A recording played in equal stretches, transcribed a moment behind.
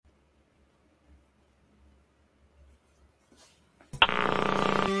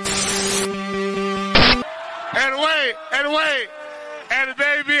And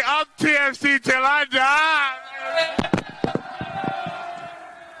baby, I'm TFC till I die.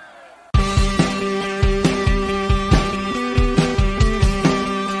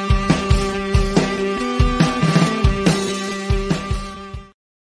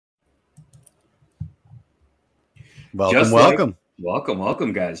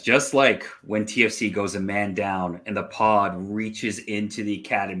 Welcome, guys. Just like when TFC goes a man down and the pod reaches into the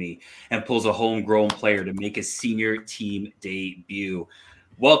academy and pulls a homegrown player to make a senior team debut.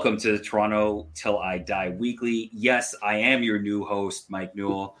 Welcome to the Toronto Till I Die Weekly. Yes, I am your new host, Mike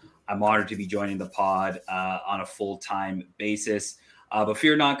Newell. I'm honored to be joining the pod on a full-time basis. But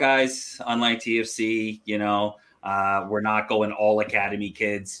fear not, guys. Unlike TFC, we're not going all academy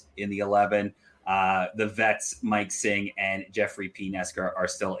kids in the 11. The vets, Mike Singh and Jeffrey P. Nesker, are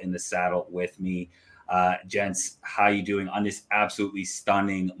still in the saddle with me. Gents, how you doing on this absolutely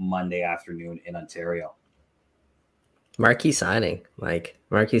stunning Monday afternoon in Ontario? Marquee signing, Mike.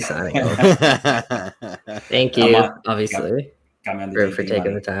 Marquee signing. Thank you, obviously, for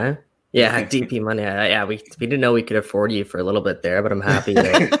taking the time. Yeah, DP money. We didn't know we could afford you for a little bit there, but I'm happy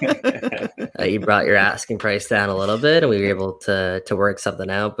that you brought your asking price down a little bit and we were able to work something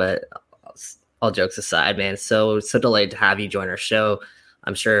out. But all jokes aside, man, so delighted to have you join our show.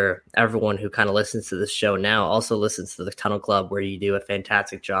 I'm sure everyone who kind of listens to this show now also listens to the Tunnel Club, where you do a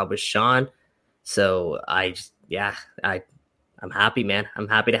fantastic job with Sean. So I'm happy, man. I'm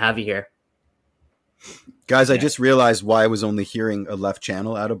happy to have you here. Guys, I just realized why I was only hearing a left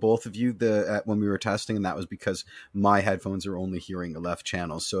channel out of both of you when we were testing, and that was because my headphones are only hearing a left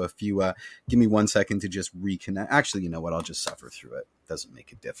channel. So if you give me 1 second to just reconnect. Actually, you know what? I'll just suffer through it. Doesn't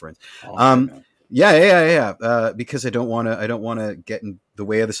make a difference. Because I don't want to get in the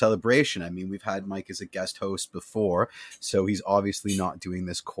way of the celebration. I mean, we've had Mike as a guest host before, so he's obviously not doing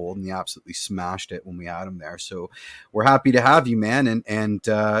this cold, and he absolutely smashed it when we had him there. So we're happy to have you, man, and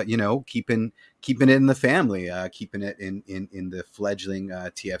keeping it in the family, keeping it in the fledgling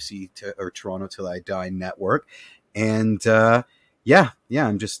TFC or Toronto Till I Die network. And I'm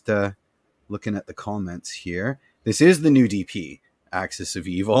just looking at the comments here. This is the new DP, Axis of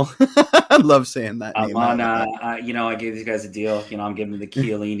Evil. I love saying that name. I gave these guys a deal. I'm giving them the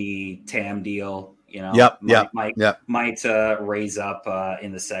Chiellini Tam deal. Might raise up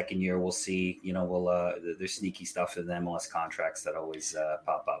in the second year. We'll see. There's sneaky stuff in the MLS contracts that always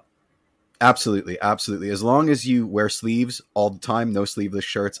pop up. Absolutely. As long as you wear sleeves all the time, no sleeveless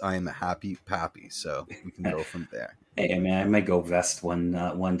shirts, I am a happy pappy. So we can go from there. Hey, man, I might go vest one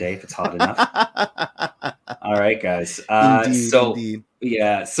day if it's hot enough. All right, guys. Indeed.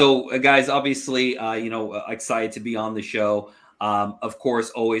 Yeah. So, guys, obviously, excited to be on the show. Of course,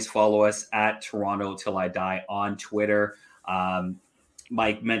 always follow us at Toronto Till I Die on Twitter.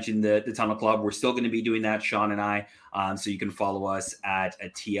 Mike mentioned the Tunnel Club. We're still going to be doing that, Sean and I. So you can follow us at a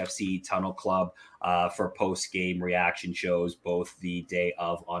TFC Tunnel Club for post-game reaction shows, both the day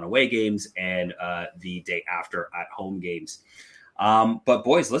of on away games and the day after at home games. But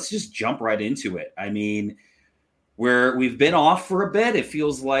boys, let's just jump right into it. I mean, we've been off for a bit. It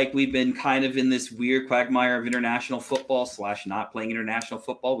feels like we've been kind of in this weird quagmire of international football / not playing international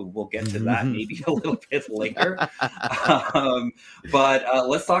football. We'll get to that maybe a little bit later. But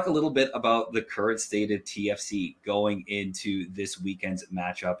let's talk a little bit about the current state of TFC going into this weekend's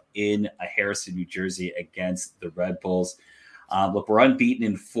matchup in Harrison, New Jersey against the Red Bulls. Look, we're unbeaten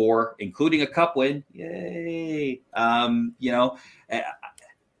in 4, including a cup win. Yay.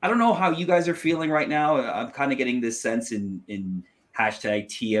 I don't know how you guys are feeling right now. I'm kind of getting this sense in hashtag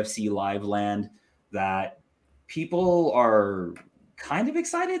TFC Live Land that people are kind of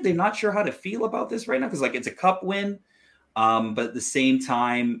excited. They're not sure how to feel about this right now because it's a cup win. But at the same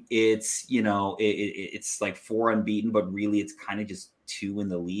time, it's, it's like 4 unbeaten, but really it's kind of just 2 in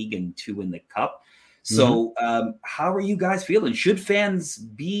the league and 2 in the cup. So how are you guys feeling? Should fans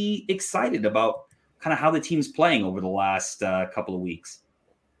be excited about kind of how the team's playing over the last couple of weeks?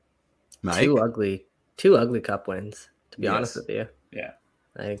 Mike? Two ugly cup wins, to be honest with you. Yeah.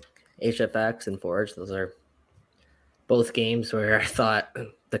 Like HFX and Forge, those are both games where I thought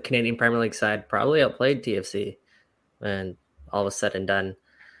the Canadian Premier League side probably outplayed TFC, and all was said and done.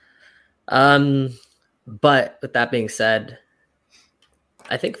 But with that being said,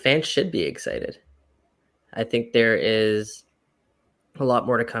 I think fans should be excited. I think there is a lot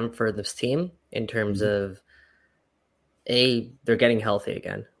more to come for this team in terms of they're getting healthy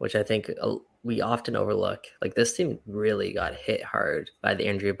again, which I think we often overlook. Like, this team really got hit hard by the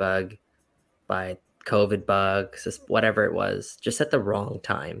injury bug, by COVID bugs, just whatever it was, just at the wrong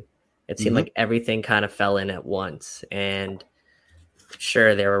time. It seemed like everything kind of fell in at once. And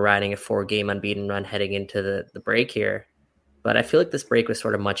sure, they were riding a 4-game unbeaten run heading into the break here, but I feel like this break was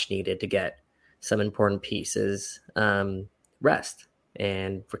sort of much needed to get some important pieces, rest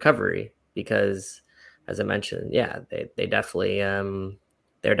and recovery, because as I mentioned, they definitely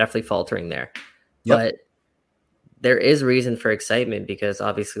they're definitely faltering there. Yep. But there is reason for excitement because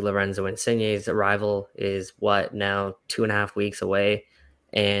obviously Lorenzo Insigne's arrival is now 2.5 weeks away.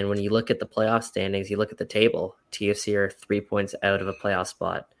 And when you look at the playoff standings, you look at the table, TFC are 3 points out of a playoff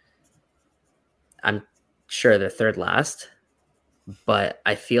spot. I'm sure they're third last, but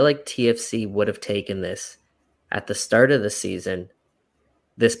I feel like TFC would have taken this at the start of the season,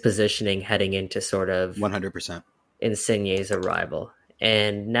 this positioning heading into sort of 100% Insigne's arrival.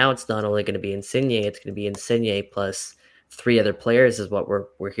 And now it's not only going to be Insigne, it's going to be Insigne plus 3 other players is what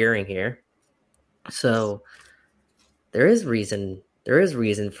we're hearing here. So there is reason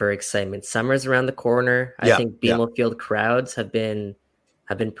for excitement. Summer's around the corner. I think BMO Field crowds have been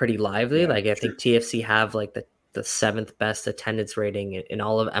pretty lively. I think TFC have like the 7th best attendance rating in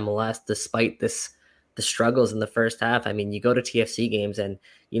all of MLS, despite the struggles in the first half. I mean, you go to TFC games and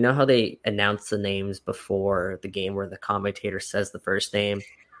you know how they announce the names before the game where the commentator says the first name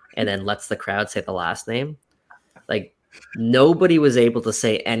and then lets the crowd say the last name? Like, nobody was able to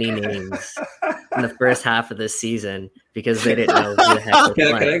say any names in the first half of this season because they didn't know who the heck was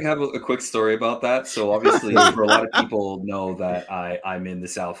playing. Can I have a quick story about that? So obviously, for a lot of people know that I'm in the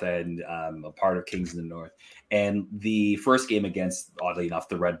South End, a part of Kingston North. And the first game against, oddly enough,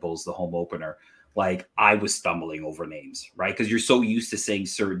 the Red Bulls, the home opener, like I was stumbling over names, right? Because you're so used to saying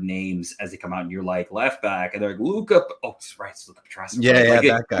certain names as they come out and you're like left back and they're like, Luca. Oh, right. It's Luca Petrasco. Yeah,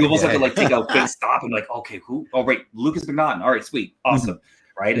 that guy. You almost have to like take a quick stop and like, okay, who? Oh, right. Lucas McNaughton. All right, sweet. Awesome.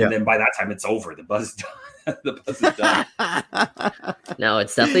 Mm-hmm. Right. And then by that time it's over. The buzz is done. The buzz is done. No,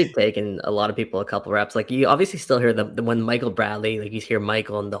 it's definitely taken a lot of people a couple reps. Like you obviously still hear the when Michael Bradley, like you hear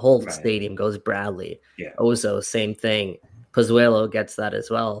Michael and the whole stadium goes Bradley. Yeah. Ozo, same thing. Pozuelo gets that as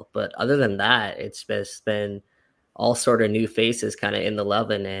well. But other than that, it's just been all sort of new faces kind of in the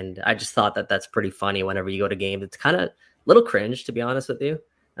 11. And I just thought that that's pretty funny whenever you go to games. It's kind of a little cringe, to be honest with you,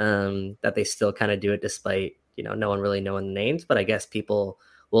 that they still kind of do it despite, no one really knowing the names. But I guess people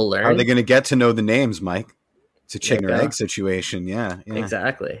will learn. How are they going to get to know the names, Mike? It's a chicken or egg situation. Yeah.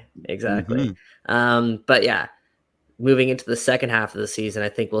 Exactly. Mm-hmm. But yeah, moving into the second half of the season, I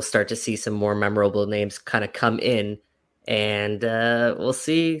think we'll start to see some more memorable names kind of come in. And we'll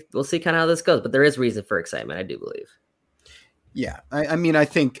see kind of how this goes, but there is reason for excitement, I do believe. Yeah, I mean, I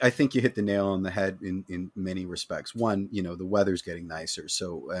think you hit the nail on the head in many respects. One, the weather's getting nicer,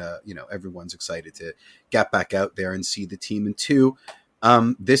 so everyone's excited to get back out there and see the team. And 2,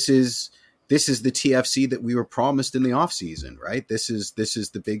 this is the TFC that we were promised in the off season, right? This is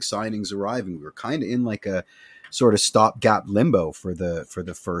the big signings arriving. We were kind of in like a sort of stopgap limbo for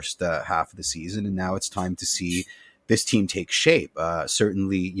the first half of the season, and now it's time to see this team takes shape.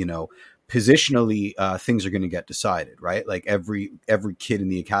 Certainly, positionally, things are going to get decided, right? Like every kid in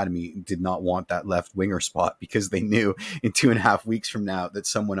the academy did not want that left winger spot because they knew in 2.5 weeks from now that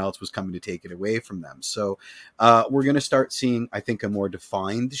someone else was coming to take it away from them. So we're going to start seeing, I think, a more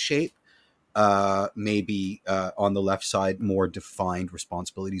defined shape. Maybe on the left side, more defined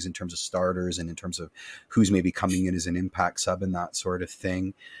responsibilities in terms of starters and in terms of who's maybe coming in as an impact sub and that sort of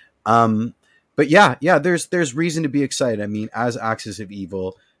thing. But yeah, there's reason to be excited. I mean, as Axis of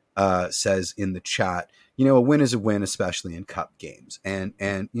Evil says in the chat, a win is a win, especially in cup games. And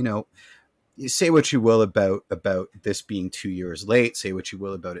you say what you will about this being 2 years late, say what you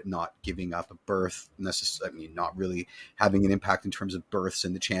will about it not giving up a berth, not really having an impact in terms of berths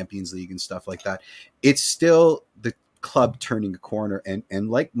in the Champions League and stuff like that. It's still the club turning a corner.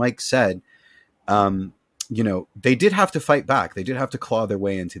 And like Mike said, they did have to fight back. They did have to claw their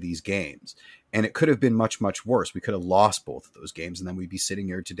way into these games. And it could have been much, much worse. We could have lost both of those games. And then we'd be sitting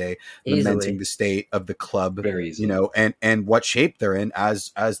here today lamenting the state of the club, and what shape they're in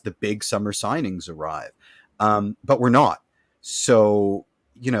as the big summer signings arrive. But we're not. So,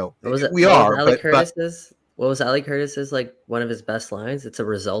 we are. What was Ali Curtis's, like one of his best lines? It's a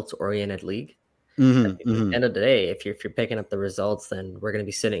results-oriented league. Mm-hmm, At the end of the day, if you're picking up the results, then we're going to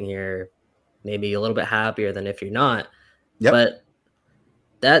be sitting here maybe a little bit happier than if you're not. Yep. But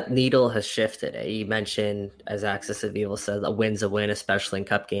that needle has shifted. You mentioned, as Axis of Evil says, a win's a win, especially in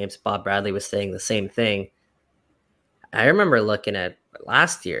cup games. Bob Bradley was saying the same thing. I remember looking at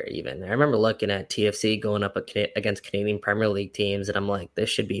last year even. I remember looking at TFC going up against Canadian Premier League teams, and I'm like, this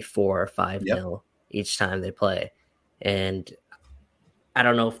should be 4 or 5-0 each time they play. And I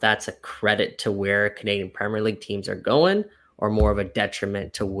don't know if that's a credit to where Canadian Premier League teams are going or more of a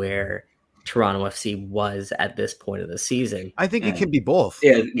detriment to where Toronto FC was at this point of the season. I think it can be both.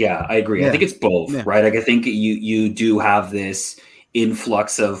 Yeah, I agree. I think it's both, right? Like I think you do have this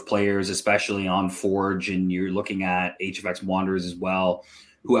influx of players, especially on Forge, and you're looking at HFX Wanderers as well,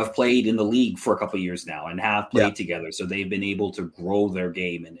 who have played in the league for a couple of years now and have played together. So they've been able to grow their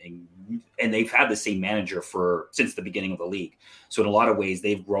game and they've had the same manager since the beginning of the league. So in a lot of ways,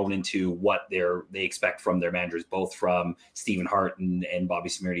 they've grown into what they expect from their managers, both from Stephen Hart and Bobby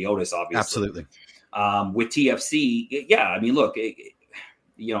Smirniotis, obviously. Absolutely. With TFC, yeah, I mean, look,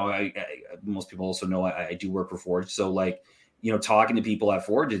 most people also know I do work for Forge. So like, talking to people at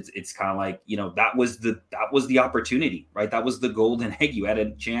Forge, it's kind of like, that was the opportunity, right? That was the golden egg. You had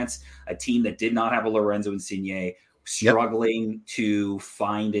a chance, a team that did not have a Lorenzo Insigne, struggling to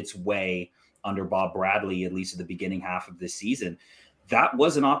find its way under Bob Bradley, at least at the beginning half of this season. That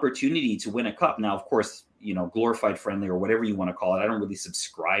was an opportunity to win a cup. Now, of course, glorified friendly or whatever you want to call it, I don't really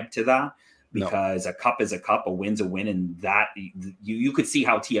subscribe to that, because a cup is a cup, a win's a win, and that you could see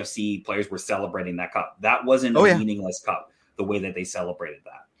how TFC players were celebrating that cup. That wasn't a meaningless cup, the way that they celebrated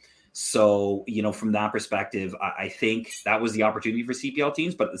that. So, from that perspective, I think that was the opportunity for CPL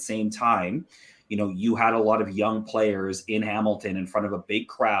teams. But at the same time, you had a lot of young players in Hamilton in front of a big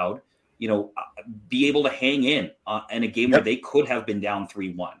crowd, be able to hang in a game where they could have been down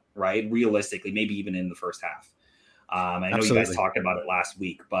 3-1, right? Realistically, maybe even in the first half. I know you guys talked about it last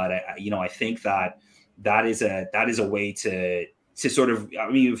week, but I think that is a way to sort of, I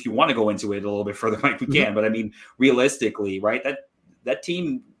mean, if you want to go into it a little bit further, Mike, we can, but I mean, realistically, right, that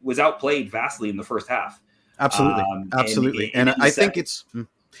team was outplayed vastly in the first half. Absolutely. And I think it's,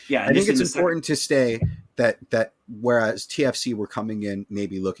 I think it's important to say that whereas TFC were coming in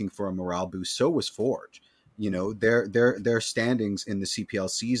maybe looking for a morale boost, so was Forge. Their standings in the CPL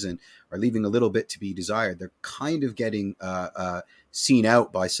season are leaving a little bit to be desired. They're kind of getting seen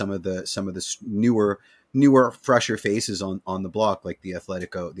out by some of the newer, fresher faces on the block, like the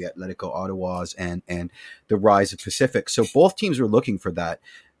Atletico Ottawas and the Rise of Pacific. So both teams were looking for that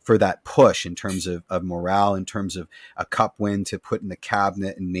push in terms of morale, in terms of a cup win to put in the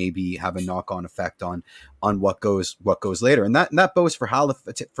cabinet and maybe have a knock-on effect on what goes later. And that bodes for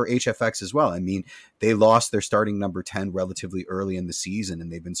HFX as well. I mean, they lost their starting number 10 relatively early in the season,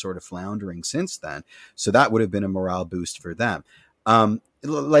 and they've been sort of floundering since then. So that would have been a morale boost for them.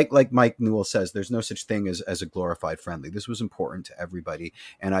 Like Mike Newell says, there's no such thing as a glorified friendly. This was important to everybody.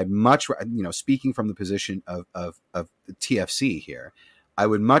 And I'd much, speaking from the position of the TFC here, I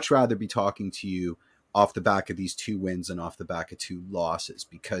would much rather be talking to you off the back of these 2 wins and off the back of 2 losses,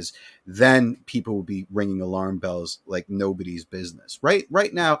 because then people will be ringing alarm bells like nobody's business. Right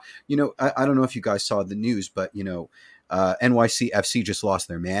now, I don't know if you guys saw the news, but NYC FC just lost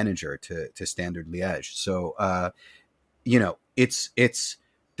their manager to Standard Liège. So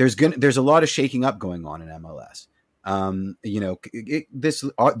there's a lot of shaking up going on in MLS.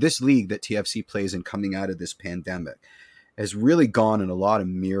 This league that TFC plays in coming out of this pandemic has really gone in a lot of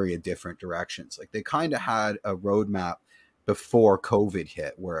myriad different directions. Like, they kind of had a roadmap before COVID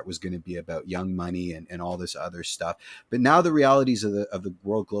hit, where it was going to be about young money and all this other stuff. But now the realities of the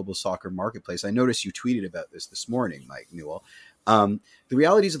world global soccer marketplace, I noticed you tweeted about this morning, Mike Newell. The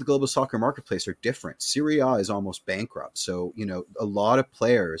realities of the global soccer marketplace are different. Serie A is almost bankrupt. So, a lot of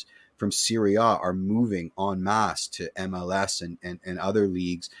players from Serie A are moving en masse to MLS and other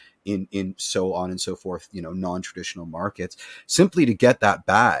leagues in so on and so forth, non-traditional markets, simply to get that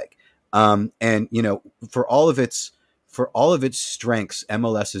bag. For all of its strengths,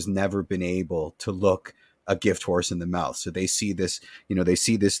 MLS has never been able to look a gift horse in the mouth. So they see this,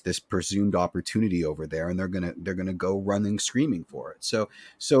 this presumed opportunity over there, and they're gonna go running screaming for it. So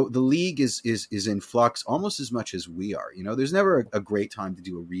the league is in flux almost as much as we are. There's never a great time to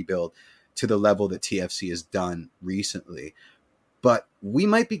do a rebuild to the level that TFC has done recently. But we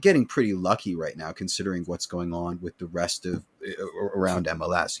might be getting pretty lucky right now, considering what's going on with the rest of around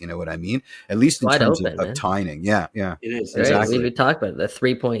MLS. You know what I mean? At least in terms of timing. Yeah. It is. Exactly. We talked about the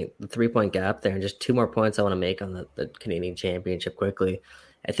 3 point gap there, and just 2 more points I want to make on the Canadian Championship quickly.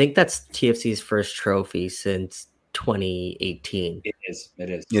 I think that's TFC's first trophy since 2018. It is.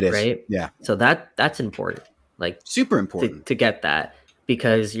 Right? Yeah. So that's important. Like, super important to get that,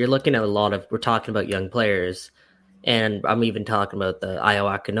 because you're looking at we're talking about young players. And I'm even talking about the Io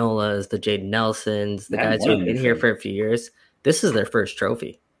Akinolas, the Jaden Nelsons, the guys who have been here for a few years. This is their first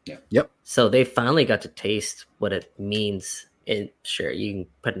trophy. Yeah. Yep. So they finally got to taste what it means. And sure, you can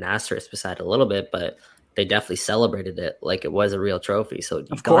put an asterisk beside it a little bit, but they definitely celebrated it like it was a real trophy. So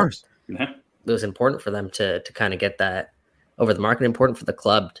of course, it was important for them to kind of get that over the mark, and important for the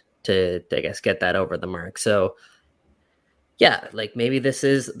club to I guess, get that over the mark. So yeah, like maybe this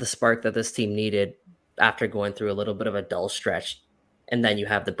is the spark that this team needed after going through a little bit of a dull stretch. And then you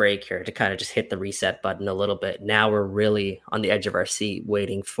have the break here to kind of just hit the reset button a little bit. Now we're really on the edge of our seat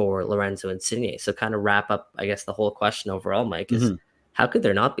waiting for Lorenzo Insigne. So kind of wrap up, I guess, the whole question overall, Mike, is how could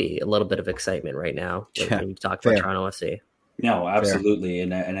there not be a little bit of excitement right now when you talk about Toronto FC? No, absolutely.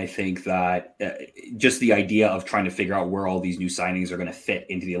 And I think that just the idea of trying to figure out where all these new signings are going to fit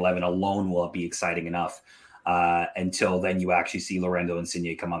into the 11 alone will be exciting enough. Until then you actually see Lorenzo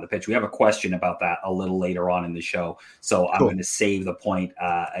Insigne come on the pitch. We have a question about that a little later on in the show. So I'm going to save the point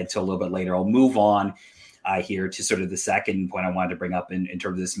until a little bit later. I'll move on here to sort of the second point I wanted to bring up in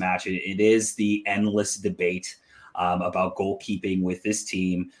terms of this match. It is the endless debate about goalkeeping with this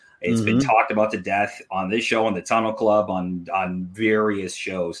team. It's been talked about to death on this show, on the Tunnel Club, on various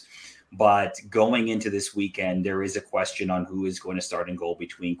shows. But going into this weekend, there is a question on who is going to start in goal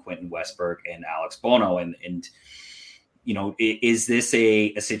between Quentin Westberg and Alex Bono. And you know, is this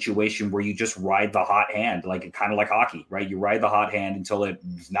a situation where you just ride the hot hand, like kind of like hockey, right? You ride the hot hand until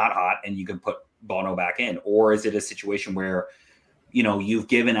it's not hot and you can put Bono back in? Or is it a situation where, you know, you've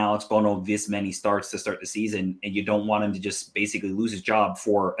given Alex Bono this many starts to start the season and you don't want him to just basically lose his job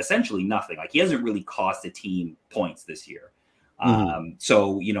for essentially nothing? Like, he hasn't really cost the team points this year.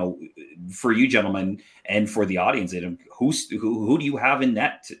 So, you know, for you gentlemen and for the audience, who do you have in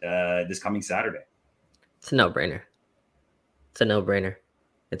net this coming Saturday? It's a no-brainer.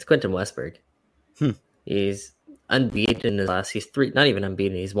 It's Quentin Westberg. He's unbeaten in his last. He's not even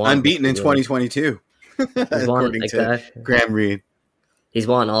unbeaten. He's won. Unbeaten in 2022. He's won exactly. Graham Reed. He's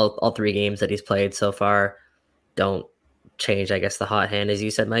won all 3 games that he's played so far. Don't change, I guess, the hot hand, as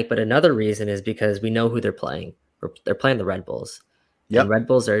you said, Mike. But another reason is because we know who they're playing. They're playing the Red Bulls. Yep. And Red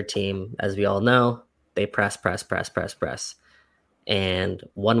Bulls are a team, as we all know, they press. And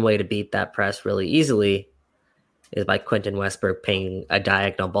one way to beat that press really easily is by Quentin Westberg paying a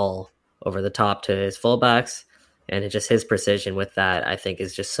diagonal ball over the top to his fullbacks. And just his precision with that, I think,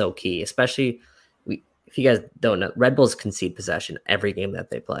 is just so key. Especially, if you guys don't know, Red Bulls concede possession every game that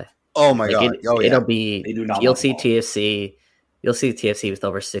they play. Oh my God! It'll be. You'll see TFC with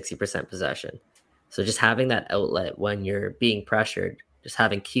over 60% possession. So just having that outlet when you're being pressured, just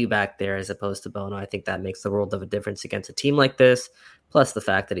having Q back there as opposed to Bono, I think that makes the world of a difference against a team like this. Plus the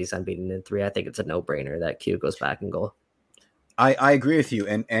fact that he's unbeaten in 3, I think it's a no-brainer that Q goes back in goal. I agree with you.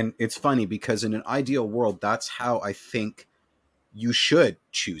 And it's funny because in an ideal world, that's how I think you should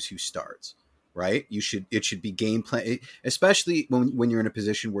choose who starts. Right? It should be game plan, especially when you're in a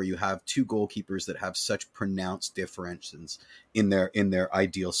position where you have 2 goalkeepers that have such pronounced differences in their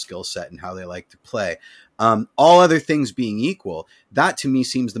ideal skill set and how they like to play. All other things being equal, that to me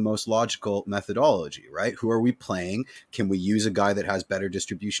seems the most logical methodology, right? Who are we playing? Can we use a guy that has better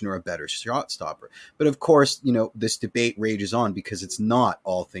distribution or a better shot stopper? But of course, you know, this debate rages on because it's not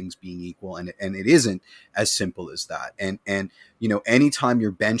all things being equal, and it isn't as simple as that. And you know, anytime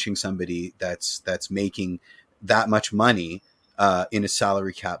you're benching somebody that's making that much money in a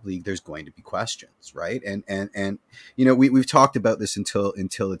salary cap league, there's going to be questions, right? And you know, we've talked about this until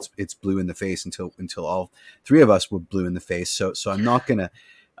it's blue in the face, until all 3 of us were blue in the face. So I'm not gonna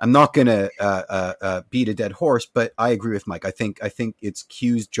beat a dead horse, but I agree with Mike. I think it's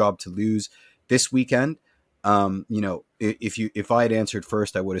Q's job to lose this weekend. You know, if I had answered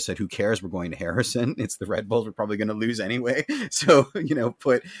first, I would have said, who cares? We're going to Harrison. It's the Red Bulls. We're probably going to lose anyway. So, you know,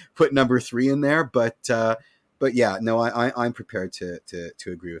 put number 3 in there. But yeah, no, I'm prepared to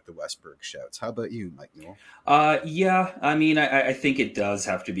agree with the Westberg shouts. How about you, Mike Newell? Yeah, I mean, I think it does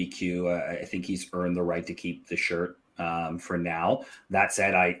have to be Q. I think he's earned the right to keep the shirt for now. That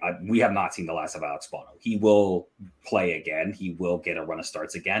said, we have not seen the last of Alex Bono. He will play again. He will get a run of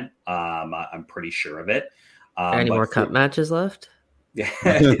starts again. I'm pretty sure of it. Any more cup matches left?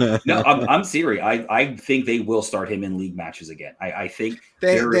 Yeah, no, I'm serious. I think they will start him in league matches again. I think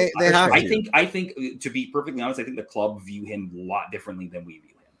they have to. I think to be perfectly honest, I think the club view him a lot differently than we view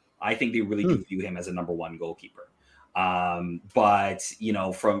him. I think they really do view him as a number 1 goalkeeper. But you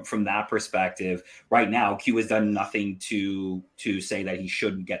know, from that perspective, right now, Q has done nothing to say that he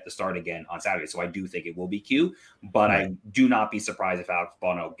shouldn't get the start again on Saturday. So I do think it will be Q, but right. I do not be surprised if Alex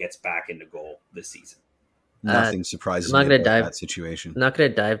Bono gets back into goal this season. Nothing surprises me about that situation. I'm not going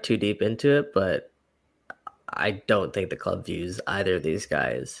to dive too deep into it, but I don't think the club views either of these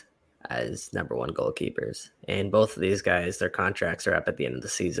guys as number 1 goalkeepers. And both of these guys, their contracts are up at the end of the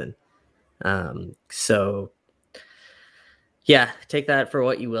season. So yeah, take that for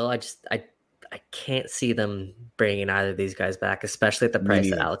what you will. I can't see them bringing either of these guys back, especially at the price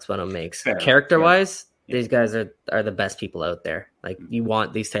that Alex Bono makes. Character-wise, these guys are the best people out there. Like, you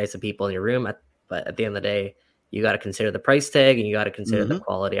want these types of people in your room, but at the end of the day, you got to consider the price tag and you got to consider the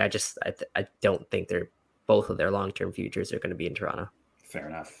quality. I don't think both of their long-term futures are going to be in Toronto. Fair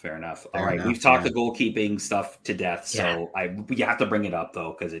enough. All right, we've talked the goalkeeping stuff to death, so we have to bring it up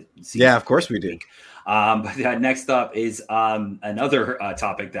though because it. Of course we do. But next up is another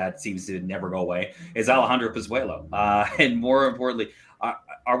topic that seems to never go away is Alejandro Pozuelo, and more importantly,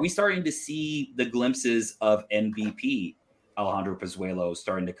 are we starting to see the glimpses of MVP Alejandro Pozuelo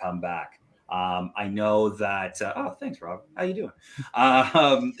starting to come back? I know that. Thanks, Rob. How you doing?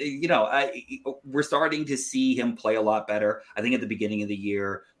 We're starting to see him play a lot better. I think at the beginning of the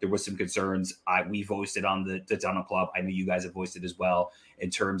year there was some concerns. We voiced it on the Tunnel Club. I know you guys have voiced it as well in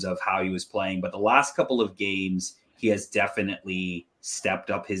terms of how he was playing. But the last couple of games, he has definitely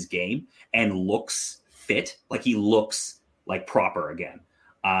stepped up his game and looks fit. Like he looks like proper again.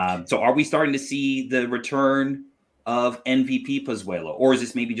 So are we starting to see the return of MVP Pozuelo, or is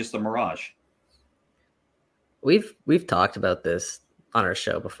this maybe just a mirage? We've talked about this on our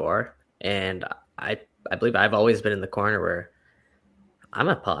show before, and I believe I've always been in the corner where I'm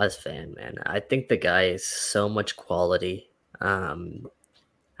a Paz fan, man. I think the guy is so much quality.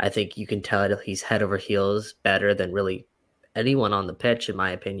 I think you can tell that he's head over heels better than really anyone on the pitch, in my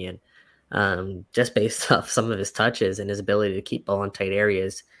opinion. Just based off some of his touches and his ability to keep ball in tight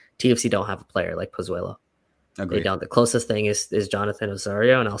areas. TFC don't have a player like Pozuelo. Agreed. They don't. The closest thing is Jonathan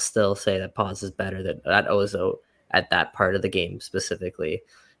Osorio, and I'll still say that Paz is better than at Ozo at that part of the game specifically.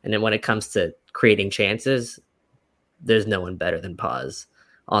 And then when it comes to creating chances, there's no one better than Paz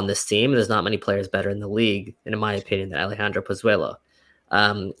on this team. There's not many players better in the league, and in my opinion, than Alejandro Pozuelo.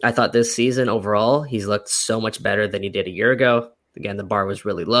 I thought this season overall, he's looked so much better than he did a year ago. Again, the bar was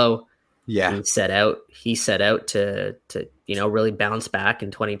really low. Yeah, he set out to really bounce back in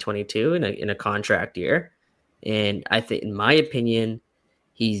 2022 in a contract year. And I think, in my opinion,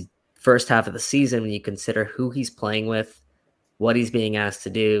 he's first half of the season, when you consider who he's playing with, what he's being asked to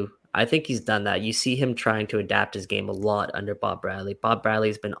do, I think he's done that. You see him trying to adapt his game a lot under Bob Bradley. Bob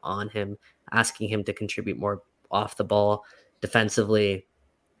Bradley's been on him, asking him to contribute more off the ball defensively.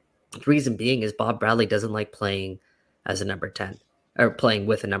 The reason being is Bob Bradley doesn't like playing as a number 10 or playing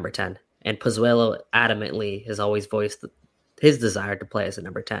with a number 10. And Pozuelo adamantly has always voiced his desire to play as a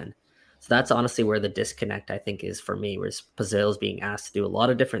number 10. So that's honestly where the disconnect, I think, is for me, where Pozuelo's being asked to do a lot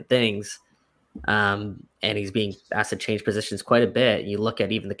of different things, and he's being asked to change positions quite a bit. You look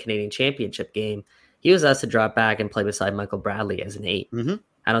at even the Canadian Championship game, he was asked to drop back and play beside Michael Bradley as an 8. Mm-hmm.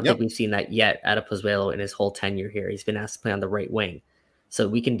 I don't think we've seen that yet out of Pozuelo in his whole tenure here. He's been asked to play on the right wing. So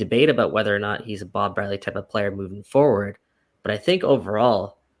we can debate about whether or not he's a Bob Bradley type of player moving forward. But I think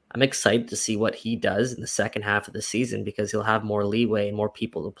overall, I'm excited to see what he does in the second half of the season, because he'll have more leeway and more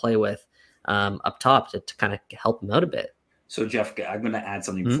people to play with up top to kind of help him out a bit. So, Jeff, I'm going to add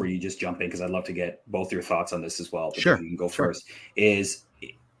something before you just jump in, because I'd love to get both your thoughts on this as well. Sure. You can go first.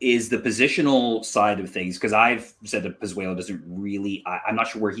 Is the positional side of things, because I've said that Pozuelo doesn't really, I'm not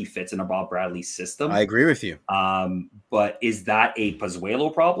sure where he fits in a Bob Bradley system. I agree with you. But is that a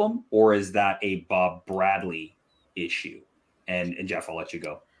Pozuelo problem, or is that a Bob Bradley issue? And Jeff, I'll let you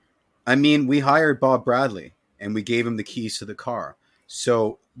go. I mean, we hired Bob Bradley and we gave him the keys to the car.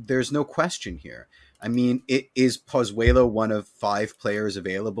 So there's no question here. I mean, is Pozuelo one of 5 players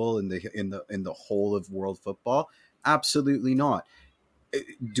available in the whole of world football? Absolutely not.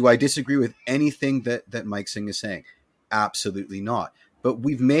 Do I disagree with anything that Mike Singh is saying? Absolutely not. But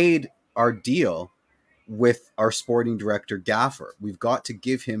we've made our deal with our sporting director, Gaffer. We've got to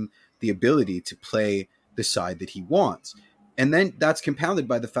give him the ability to play the side that he wants. And then that's compounded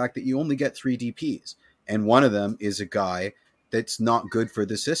by the fact that you only get 3 DPs. And one of them is a guy that's not good for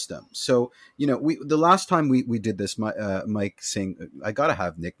the system. So, the last time we did this, Mike Singh, I got to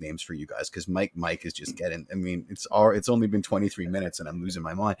have nicknames for you guys, because Mike is just getting, I mean, it's only been 23 minutes and I'm losing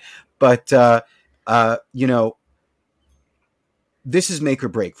my mind. But, this is make or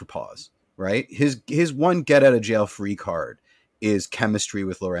break for Paz, right? His one get out of jail free card is chemistry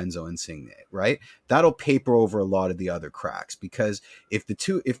with Lorenzo Insigne, right? That'll paper over a lot of the other cracks, because if the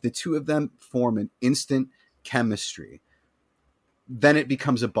two of them form an instant chemistry, then it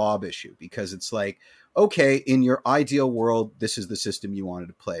becomes a Bob issue, because it's like, okay, in your ideal world, this is the system you wanted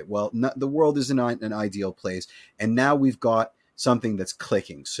to play. Well, the world isn't an ideal place, and now we've got something that's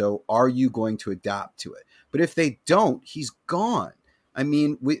clicking. So are you going to adapt to it? But if they don't, he's gone. I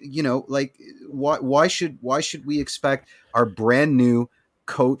mean, why should we expect our brand new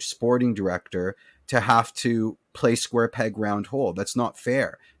coach, sporting director, to have to play square peg round hole? That's not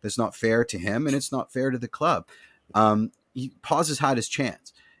fair. That's not fair to him, and it's not fair to the club. Paz has had his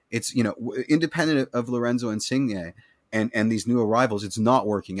chance. It's, independent of Lorenzo Insigne and these new arrivals, it's not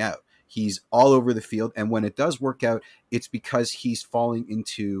working out. He's all over the field. And when it does work out, it's because he's falling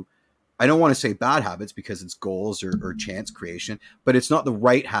into, I don't want to say bad habits because it's goals or chance creation, but it's not the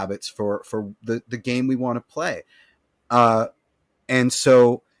right habits for the game we want to play. And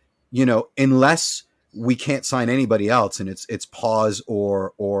so, unless we can't sign anybody else and it's pause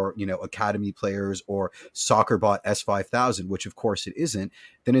or academy players or SoccerBot S5000, which of course it isn't,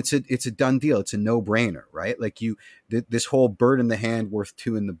 then it's a done deal. It's a no brainer, right? Like this whole bird in the hand worth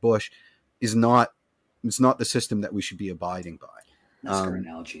two in the bush it's not the system that we should be abiding by. NASCAR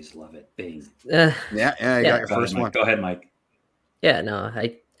analogies, love it. Bing. You got your first one. Go ahead, Mike. Yeah, no,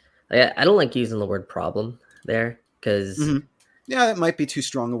 I don't like using the word problem there because yeah, that might be too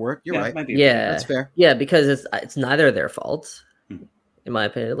strong a word. You're right. Yeah, that's fair. Yeah, because it's neither their fault, in my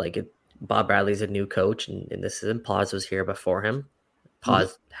opinion. Like Bob Bradley's a new coach, and this season, Paz was here before him.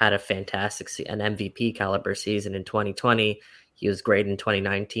 Paz had a fantastic, an MVP caliber season in 2020. He was great in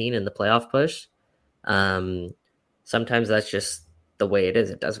 2019 in the playoff push. Sometimes that's just the way it is.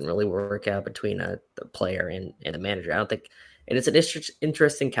 It doesn't really work out between the player and the manager. I don't think, and it's an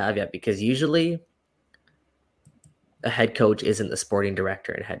interesting caveat because usually a head coach isn't the sporting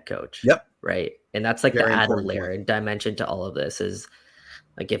director and head coach. Yep. Right. And that's like the added layer and dimension to all of this is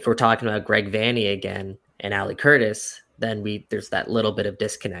like, if we're talking about Greg Vanney again and Ali Curtis, then there's that little bit of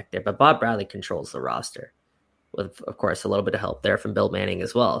disconnect there, but Bob Bradley controls the roster with, of course, a little bit of help there from Bill Manning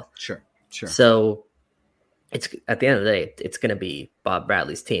as well. Sure. So it's at the end of the day, it's going to be Bob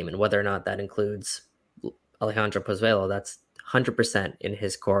Bradley's team, and whether or not that includes Alejandro Pozuelo, that's 100% in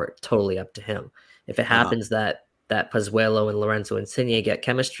his court, totally up to him. If it happens that Pozuelo and Lorenzo Insigne get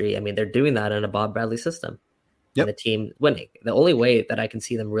chemistry, I mean, they're doing that in a Bob Bradley system. Yep. And the team winning. The only way that I can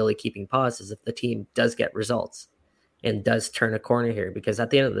see them really keeping pause is if the team does get results and does turn a corner here, because at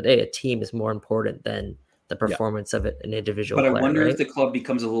the end of the day, a team is more important than the performance of an individual player. But I wonder if the club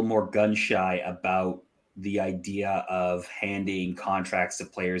becomes a little more gun shy about the idea of handing contracts to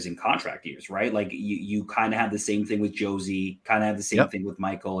players in contract years, right? Like you kind of have the same thing with Josie, kind of have the same thing with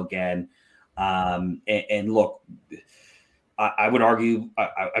Michael again. And look, I would argue,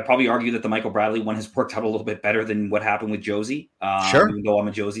 I'd probably argue that the Michael Bradley one has worked out a little bit better than what happened with Josie. Sure. Even though I'm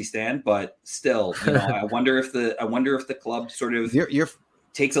a Josie stan, but still, I wonder if the club sort of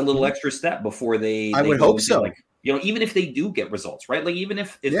takes a little extra step before they would hope so. Like, even if they do get results, right? Like even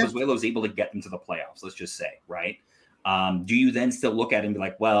if Pozuelo is able to get into the playoffs, let's just say, right? Do you then still look at it and be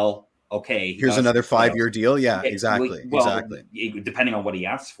like, well, okay, here's another 5-year deal? Yeah, exactly. Depending on what he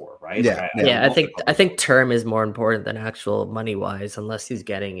asks for, right? Yeah, I think term is more important than actual money wise, unless he's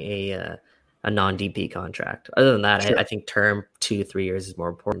getting a non-DP contract. Other than that, I think term 2-3 years is more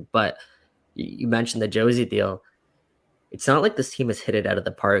important. But you mentioned the Josie deal. It's not like this team has hit it out of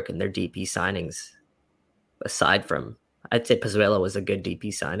the park in their DP signings. Aside from, I'd say Pozuelo was a good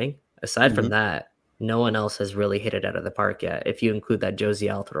DP signing. Aside from that, no one else has really hit it out of the park yet, if you include that Josie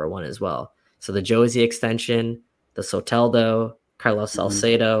Altidore one as well. So the Josie extension, the Soteldo, Carlos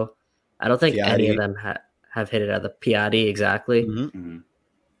Salcedo, I don't think any of them have hit it out of the Piatti exactly.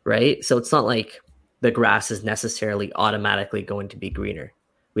 Right? So it's not like the grass is necessarily automatically going to be greener.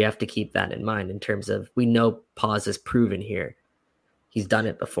 We have to keep that in mind in terms of, we know Paz is proven here. He's done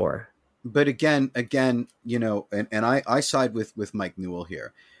it before. But again, and I side with Mike Newell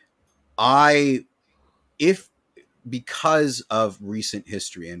here. Because of recent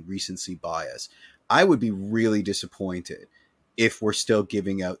history and recency bias, I would be really disappointed if we're still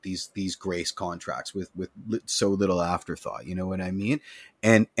giving out these grace contracts with so little afterthought. You know what I mean?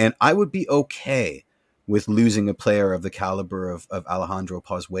 And I would be okay with losing a player of the caliber of Alejandro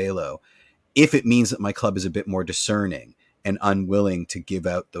Pozuelo if it means that my club is a bit more discerning and unwilling to give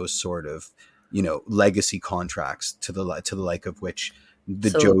out those sort of, legacy contracts to the like of which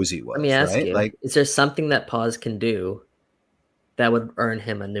Josie was. Let me ask you, like, is there something that Paz can do that would earn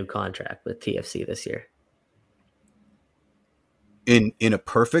him a new contract with TFC this year? In a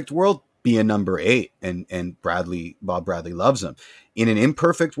perfect world, be a number 8 and Bob Bradley loves him. In an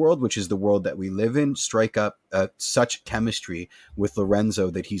imperfect world, which is the world that we live in, strike up such chemistry with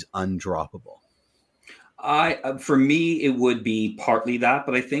Lorenzo that he's undroppable. For me, it would be partly that,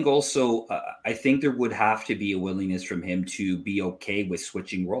 but I think also, I think there would have to be a willingness from him to be okay with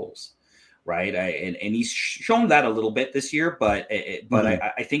switching roles, right? And he's shown that a little bit this year, but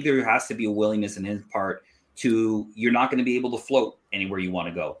I think there has to be a willingness in his part to, you're not going to be able to float anywhere you want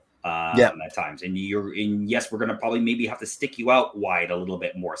to go at times. And yes, we're going to probably maybe have to stick you out wide a little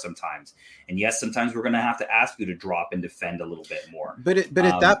bit more sometimes. And yes, sometimes we're going to have to ask you to drop and defend a little bit more. But at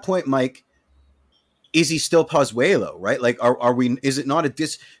that point, Mike, is he still Pozuelo, right? Like, are we, is it not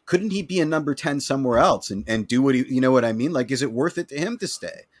couldn't he be a number 10 somewhere else and do what he, you know what I mean? Like, is it worth it to him to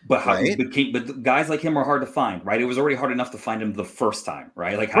stay? But right? But guys like him are hard to find, right? It was already hard enough to find him the first time,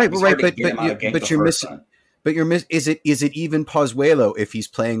 right? Like, but you're is it even Pozuelo if he's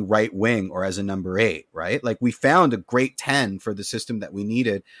playing right wing or as a number 8, right? Like, we found a great 10 for the system that we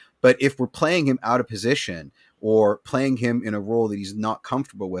needed, but if we're playing him out of position or playing him in a role that he's not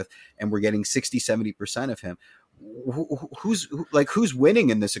comfortable with, and we're getting 60-70% of him, who's winning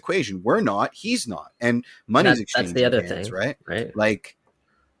in this equation? We're not, he's not, and money's exchanging. That's the other hands, thing, right? Like,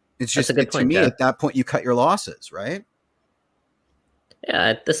 it's just, to me, at that point, you cut your losses, right?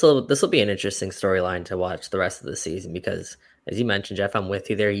 Yeah, this will be an interesting storyline to watch the rest of the season, because, as you mentioned, Jeff, I'm with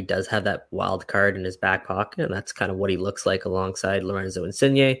you there. He does have that wild card in his back pocket, and that's kind of what he looks like alongside Lorenzo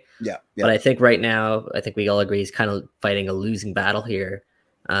Insigne. Yeah. But I think right now, we all agree he's kind of fighting a losing battle here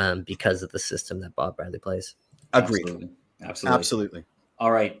because of the system that Bob Bradley plays. Agreed. Absolutely.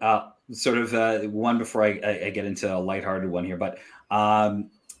 All right. Sort of one before I get into a lighthearted one here, but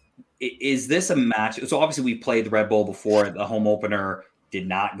is this a match? So obviously we played the Red Bull before. The home opener did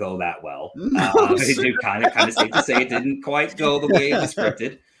not go that well. Kind of safe to say it didn't quite go the way it was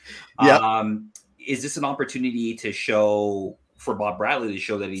scripted. Is this an opportunity to show for Bob Bradley to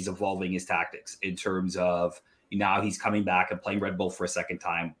show that he's evolving his tactics in terms of now he's coming back and playing Red Bull for a second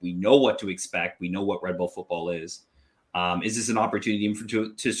time? We know what to expect. We know what Red Bull football is. Is this an opportunity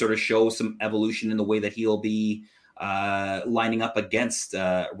to sort of show some evolution in the way that he'll be lining up against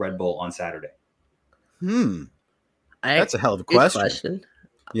Red Bull on Saturday? That's a hell of a question.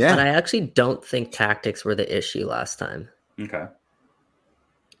 Yeah. But I actually don't think tactics were the issue last time. Okay.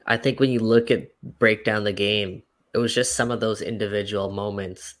 I think when you break down the game, it was just some of those individual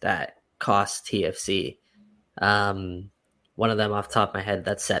moments that cost TFC. One of them off the top of my head,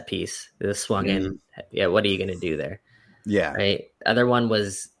 that set piece, the swung in. Yeah, what are you going to do there? Yeah. Right. Other one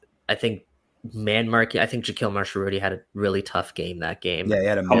was, I think, man marking. I think Jaquil Marshall-Rudy had a really tough game that game. Yeah, he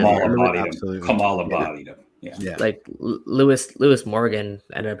had a Kamala bodied him. Yeah. Like Lewis Morgan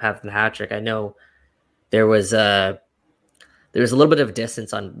ended up having the hat trick. I know there was a little bit of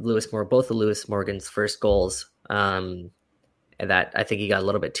distance on both of Lewis Morgan's first goals. And that I think he got a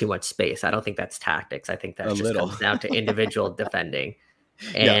little bit too much space. I don't think that's tactics. I think that comes down to individual defending.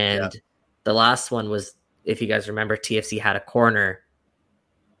 And the last one was, if you guys remember, TFC had a corner.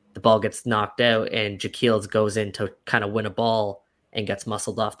 The ball gets knocked out and Jaquil goes in to kind of win a ball and gets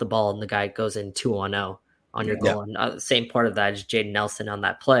muscled off the ball, and the guy goes in 2-1-0 on your goal. And the same part of that is Jaden Nelson on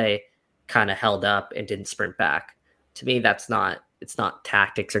that play kind of held up and didn't sprint back. To me, it's not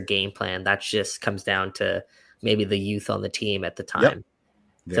tactics or game plan. That just comes down to maybe the youth on the team at the time.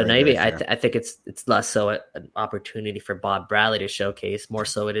 So maybe I think it's less so an opportunity for Bob Bradley to showcase, more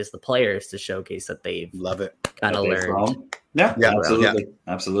so it is the players to showcase that they've love it kind of learned.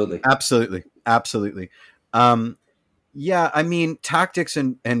 Absolutely. I mean, tactics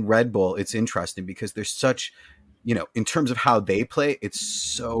and Red Bull, it's interesting because there's such, in terms of how they play, it's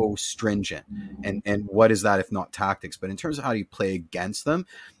so stringent. And what is that if not tactics? But in terms of how you play against them,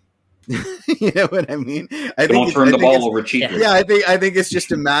 you know what I mean? Don't turn the ball over cheaply. Yeah, I think it's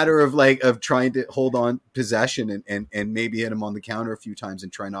just a matter of trying to hold on possession and maybe hit him on the counter a few times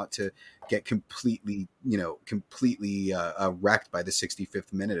and try not to get completely wrecked by the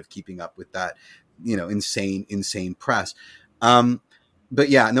 65th minute of keeping up with that, insane press. But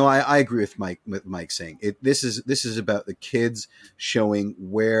yeah, no, I agree with Mike saying it. This is about the kids showing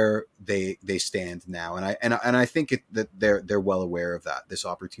where they stand now, and I think that they're well aware of that. This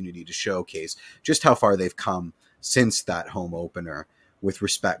opportunity to showcase just how far they've come since that home opener, with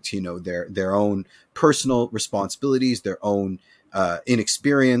respect to their own personal responsibilities, their own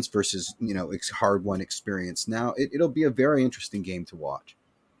inexperience versus hard-won experience. Now it'll be a very interesting game to watch.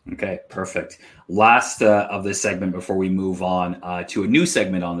 Okay, perfect. Last of this segment before we move on to a new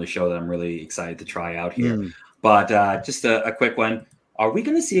segment on the show that I'm really excited to try out here. But just a quick one. Are we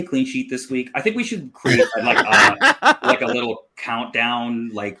going to see a clean sheet this week? I think we should create like a little countdown,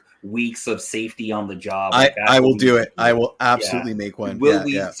 like weeks of safety on the job. I will do it. I will absolutely make one. Will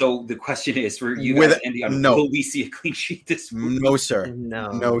we? Yeah. So the question is for you guys, Andy, will we see a clean sheet this week? No, sir.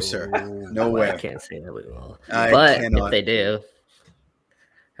 No, sir. No way. I can't say that we will. But if they do,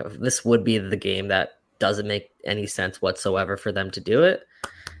 this would be the game that doesn't make any sense whatsoever for them to do it.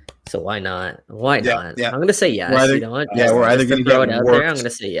 So why not? Not? Yeah. I'm going to say yes. You know what? Yeah, we're either going to throw it out there. I'm going to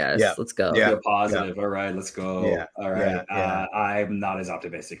say yes. Yeah. Let's go. Yeah. Positive. Yeah. All right, let's go. Yeah. All right. Yeah. I'm not as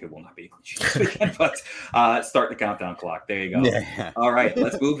optimistic. It will not be a clean sheet this weekend, but start the countdown clock. There you go. Yeah. All right,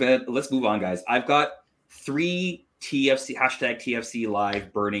 let's move in. Let's move on, guys. I've got 3 TFC #TFC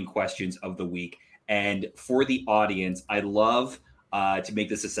Live burning questions of the week. And for the audience, I love to make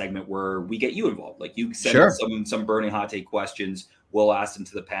this a segment where we get you involved. Like you send some burning hot take questions. We'll ask them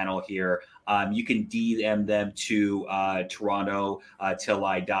to the panel here. You can DM them to Toronto Till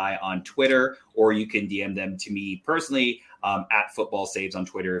I Die on Twitter, or you can DM them to me personally at Football Saves on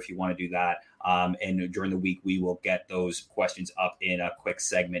Twitter if you want to do that. And during the week, we will get those questions up in a quick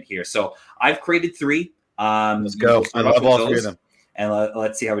segment here. So I've created 3. Let's go. I love all 3 of them. And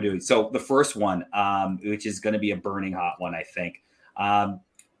let's see how we're doing. So the first one, which is going to be a burning hot one, I think.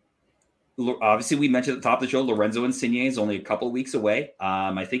 Obviously, we mentioned at the top of the show, Lorenzo Insigne is only a couple of weeks away.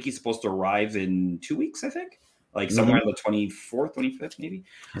 I think he's supposed to arrive in 2 weeks, I think. Like somewhere on the 24th, 25th, maybe.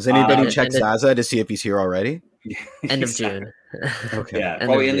 Has anybody checked Zaza to see if he's here already? End of June. Okay. Yeah,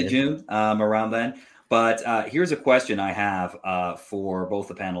 probably end of June, around then. But here's a question I have for both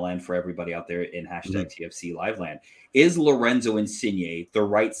the panel and for everybody out there in #TFC Liveland. Is Lorenzo Insigne the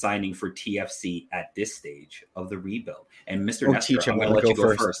right signing for TFC at this stage of the rebuild? And Mr. Nestor, I'm going to let you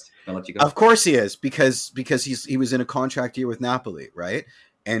go first. Of course he is, because he was in a contract year with Napoli, right?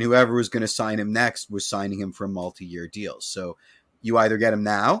 And whoever was going to sign him next was signing him for a multi-year deal. So you either get him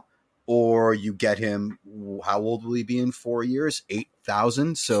now, or you get him, how old will he be in 4 years?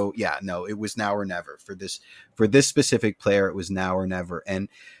 8,000. So yeah, no, it was now or never for this specific player. It was now or never. And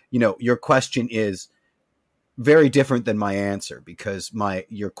your question is very different than my answer, because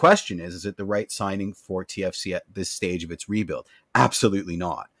your question is it the right signing for TFC at this stage of its rebuild? Absolutely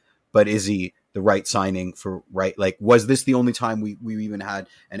not. But is he the right signing for was this the only time we even had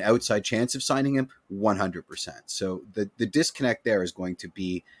an outside chance of signing him? 100%. So the disconnect there is going to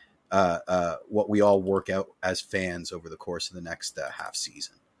be what we all work out as fans over the course of the next half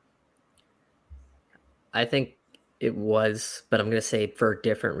season. I think it was, but I'm going to say for a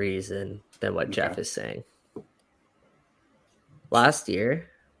different reason than what Jeff is saying. Last year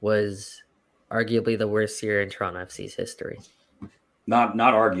was arguably the worst year in Toronto FC's history. Not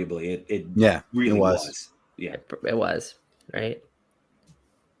arguably. It really was. Yeah, it was, right?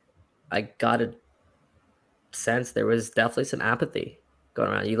 I got a sense there was definitely some apathy going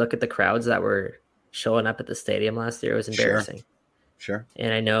around. You look at the crowds that were showing up at the stadium last year, it was embarrassing. Sure.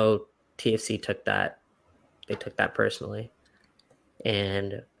 And I know TFC took that personally.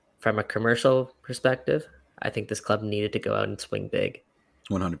 And from a commercial perspective, I think this club needed to go out and swing big.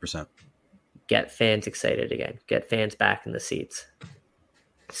 100%. Get fans excited again. Get fans back in the seats.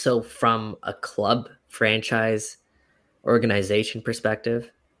 So from a club, franchise, organization perspective,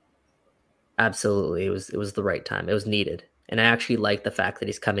 absolutely, it was the right time. It was needed. And I actually like the fact that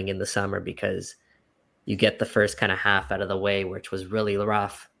he's coming in the summer, because you get the first kind of half out of the way, which was really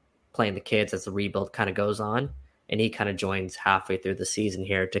rough playing the kids as the rebuild kind of goes on. And he kind of joins halfway through the season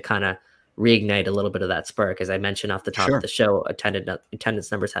here to kind of reignite a little bit of that spark. As I mentioned off the top of the show,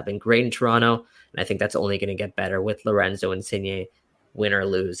 attendance numbers have been great in Toronto. And I think that's only going to get better with Lorenzo Insigne, win or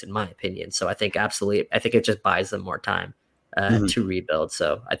lose, in my opinion. So I think it just buys them more time to rebuild.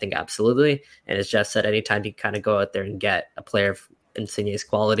 So I think absolutely. And as Jeff said, anytime you kind of go out there and get a player of Insigne's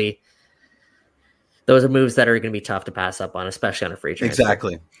quality, those are moves that are going to be tough to pass up on, especially on a free transfer.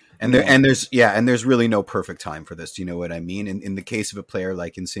 Exactly. And there's really no perfect time for this. Do you know what I mean? In the case of a player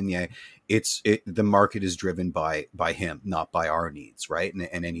like Insigne, the market is driven by him, not by our needs, right?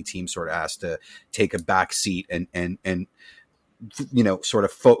 And any team sort of has to take a back seat and sort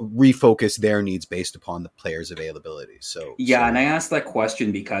of refocus their needs based upon the player's availability. And I asked that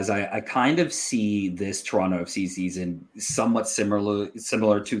question because I kind of see this Toronto FC season somewhat similar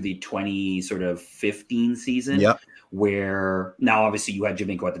to the 2015 season. Yep. Where now obviously you had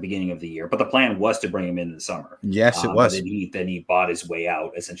Javinko at the beginning of the year, but the plan was to bring him in the summer. Yes, it was. Then he bought his way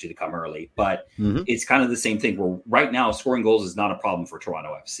out essentially to come early. But it's kind of the same thing where right now scoring goals is not a problem for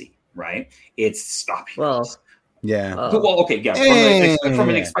Toronto FC, right? It's stopping goals. Yeah. Well, okay, yeah. From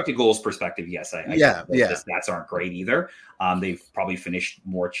an expected goals perspective, yes. The stats aren't great either. They've probably finished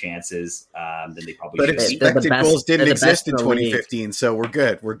more chances than they probably should. But expected goals didn't exist in 2015, so we're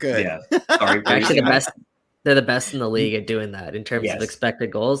good. Yeah. Sorry, actually, they're the best in the league at doing that in terms of expected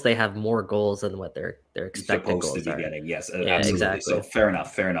goals. They have more goals than what their expected goals to be are getting. Yes, yeah, absolutely. Exactly. So fair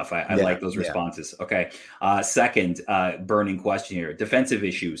enough. I like those responses. Okay. Second burning question here: defensive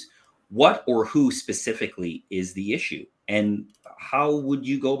issues. What or who specifically is the issue, and how would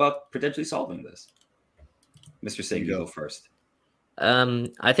you go about potentially solving this? Mr. Sig, you go first.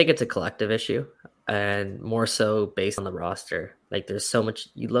 I think it's a collective issue, and more so based on the roster. Like, there's so much.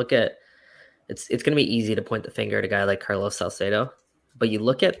 You look at. It's going to be easy to point the finger at a guy like Carlos Salcedo, but you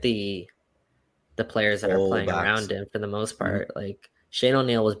look at the players that are playing around him for the most part. Like, Shane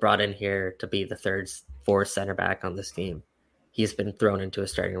O'Neill was brought in here to be the fourth center back on this team. he's been thrown into a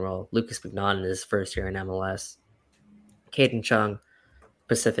starting role. Lucas McNaught in his first year in MLS. Caden Chung,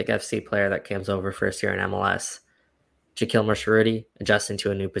 Pacific FC player that comes over first year in MLS. Jaquil Marcheruti adjusting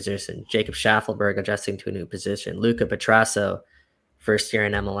to a new position. Jacob Schaffelberg adjusting to a new position. Luca Petrasso, first year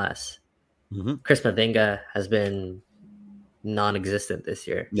in MLS. Mm-hmm. Chris Mavinga has been non-existent this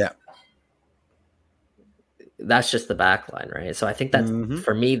year. Yeah. That's just the back line, right? So I think that's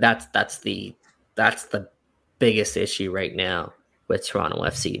for me, that's the biggest issue right now with Toronto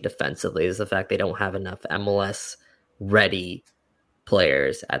FC defensively, is the fact they don't have enough MLS ready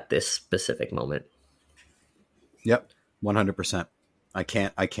players at this specific moment. Yep, 100%. I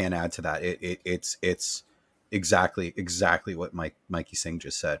can't add to that. It's exactly what Mikey Singh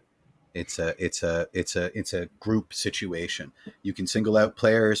just said. It's a group situation. You can single out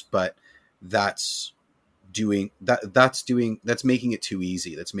players, but that's making it too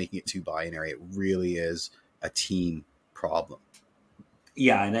easy. That's making it too binary. It really is a team problem.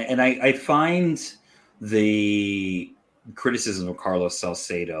 Yeah, and I find the criticism of Carlos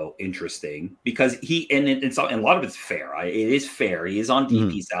Salcedo interesting because and a lot of it's fair. It is fair. He is on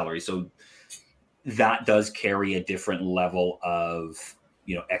DP salary, so that does carry a different level of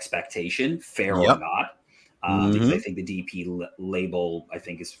expectation, fair or not. Because I think the DP label, I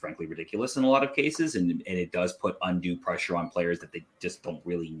think, is frankly ridiculous in a lot of cases, and it does put undue pressure on players that they just don't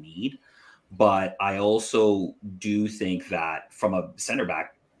really need. But I also do think that from a center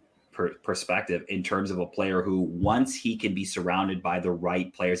back perspective, in terms of a player who, once he can be surrounded by the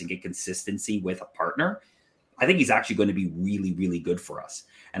right players and get consistency with a partner, I think he's actually going to be really, really good for us.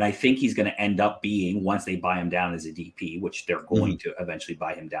 And I think he's going to end up being, once they buy him down as a DP, which they're going to eventually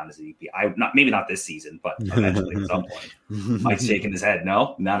buy him down as a DP. Maybe not this season, but eventually at some point. Mike's shaking his head.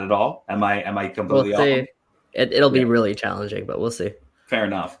 No, not at all. Am I completely off? It'll be really challenging, but we'll see. Fair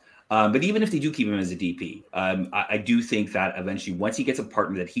enough. But even if they do keep him as a DP, I do think that eventually, once he gets a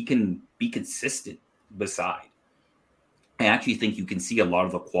partner that he can be consistent beside, I actually think you can see a lot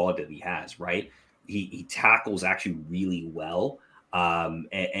of the quality that he has, right? He tackles actually really well,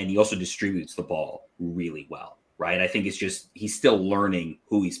 and he also distributes the ball really well, right? I think it's just he's still learning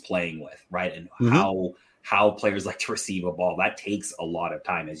who he's playing with, right? And how players like to receive a ball. That takes a lot of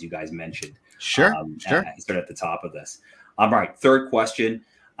time, as you guys mentioned. Sure. Sort of at the top of this. All right, third question.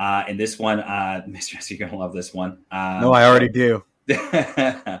 And this one, Mr. S, you're going to love this one. No, I already do.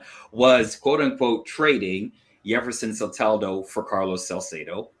 Was, quote unquote, trading Jefferson Soteldo for Carlos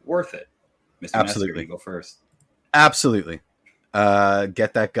Salcedo worth it? Mr. Absolutely. Metzger, you go first. Absolutely.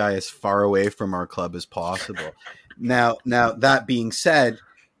 Get that guy as far away from our club as possible. Now that being said,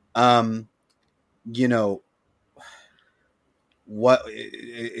 what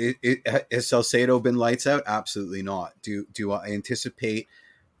has Salcedo been lights out? Absolutely not. Do I anticipate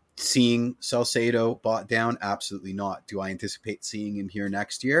seeing Salcedo bought down? Absolutely not. Do I anticipate seeing him here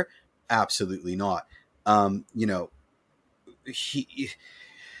next year? Absolutely not.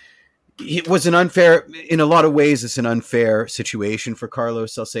 It was an unfair, in a lot of ways, it's an unfair situation for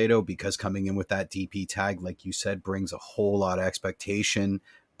Carlos Salcedo because coming in with that DP tag, like you said, brings a whole lot of expectation.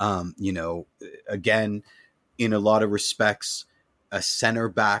 Again, in a lot of respects, a center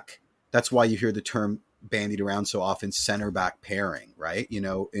back, that's why you hear the term bandied around so often, center back pairing, right?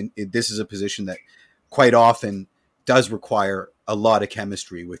 This is a position that quite often does require a lot of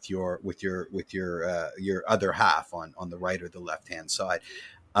chemistry with your other half on the right or the left hand side.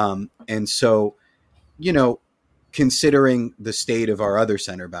 And so, considering the state of our other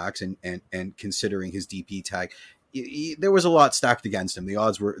center backs and considering his DP tag, there was a lot stacked against him. The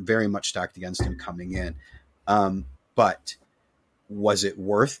odds were very much stacked against him coming in. But was it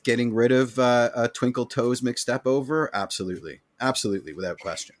worth getting rid of Twinkle Toes mixed up over? Absolutely. Absolutely. Without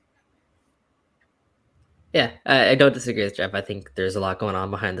question. Yeah, I don't disagree with Jeff. I think there's a lot going on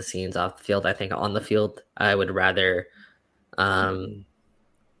behind the scenes off the field. I think on the field, I would rather, I'd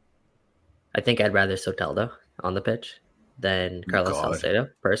rather Soteldo on the pitch than Carlos Salcedo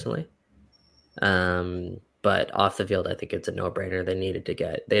personally. But off the field, I think it's a no-brainer. They needed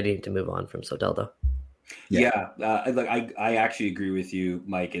to move on from Soteldo. Yeah, I actually agree with you,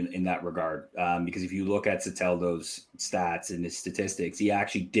 Mike, in that regard. Because if you look at Soteldo's stats and his statistics, he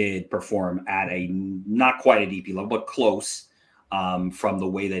actually did perform at a not quite a DP level, but close. From the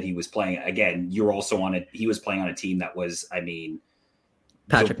way that he was playing. Again, you're also he was playing on a team that was,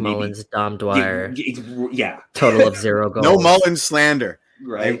 Patrick Mullins, Dom Dwyer. Yeah. Total of 0 goals. No Mullins slander.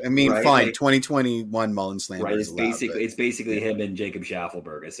 Right. Right. Fine. 2021 Mullins slander. Right. It's basically him and Jacob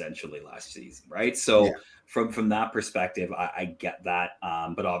Schaffelberg essentially last season. Right. So from that perspective, I get that.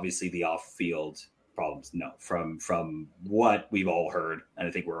 But obviously the off field problems, no, from what we've all heard, and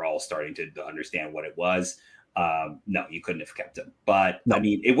I think we're all starting to understand what it was. No, you couldn't have kept him. But no. I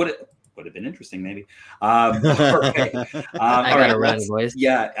mean, it would have been interesting, maybe. All right. I gotta run, boys.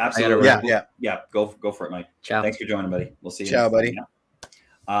 Yeah, absolutely. Yeah. Go for it, Mike. Ciao. Thanks for joining, buddy. We'll see you. Ciao, buddy.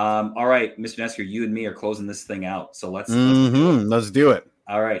 All right, Mr. Nesker, you and me are closing this thing out. So let's do it.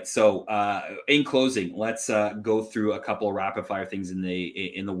 All right. So in closing, let's go through a couple of rapid fire things in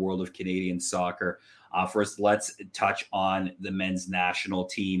the world of Canadian soccer. First, let's touch on the men's national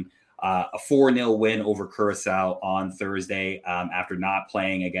team. A 4-0 win over Curacao on Thursday after not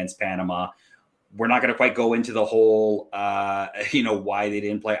playing against Panama. We're not going to quite go into the whole, why they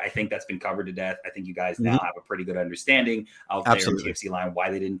didn't play. I think that's been covered to death. I think you guys now have a pretty good understanding out there on the TFC line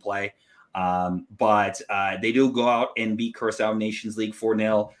why they didn't play. But they do go out and beat Curacao Nations League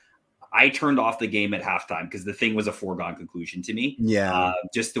 4-0. I turned off the game at halftime because the thing was a foregone conclusion to me. Yeah.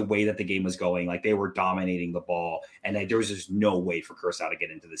 Just the way that the game was going, like they were dominating the ball, and there was just no way for Curacao to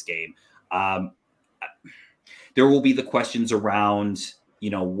get into this game. There will be the questions around,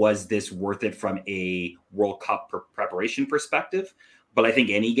 was this worth it from a World Cup preparation perspective? But I think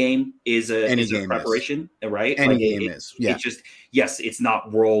any game is a preparation, right? Any game is. Yeah. It's just, yes, it's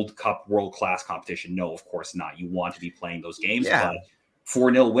not World Cup, world-class competition. No, of course not. You want to be playing those games, but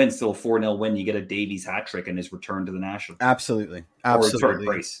 4-0 win, still a 4-0 win. You get a Davies hat trick and his return to the national. Absolutely. Or sorry,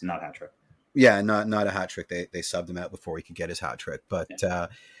 brace, not hat trick. Yeah, not a hat trick. They subbed him out before he could get his hat trick. But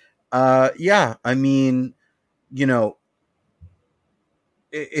I mean,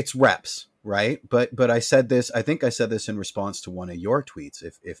 it's reps, right? But I said this. I think I said this in response to one of your tweets,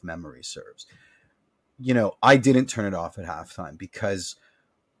 if memory serves. I didn't turn it off at halftime because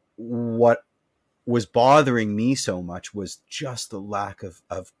what was bothering me so much was just the lack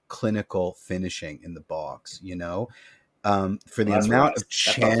of clinical finishing in the box, for the amount of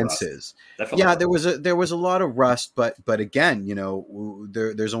chances. Yeah, there was a lot of rust, but again,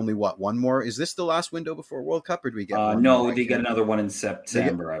 there's only one more. Is this the last window before World Cup, or do we get one? No, they get another one in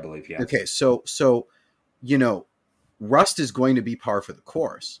September, I believe. Yeah. Okay, so rust is going to be par for the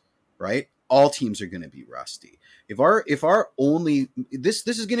course, right? All teams are going to be rusty. If our only this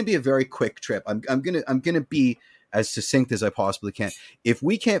is going to be a very quick trip. I'm gonna be as succinct as I possibly can. If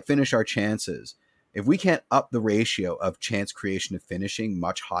we can't finish our chances, if we can't up the ratio of chance creation to finishing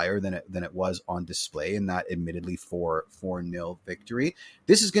much higher than it was on display in that admittedly 4-0 victory,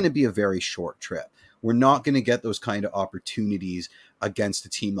 this is going to be a very short trip. We're not going to get those kind of opportunities against a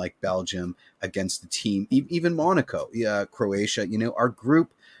team like Belgium, against the team, even Monaco, Croatia. Our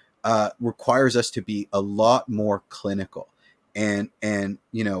group requires us to be a lot more clinical. And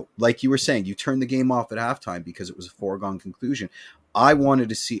like you were saying, you turned the game off at halftime because it was a foregone conclusion. I wanted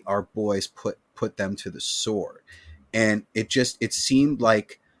to see our boys put them to the sword. And it seemed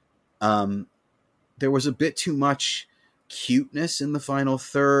like there was a bit too much cuteness in the final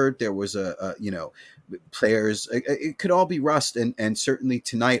third. There was players, it could all be rust. And certainly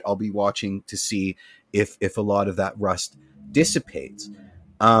tonight I'll be watching to see if a lot of that rust dissipates.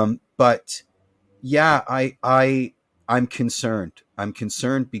 But yeah, I'm concerned. I'm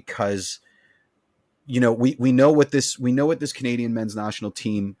concerned because, we know what this Canadian men's national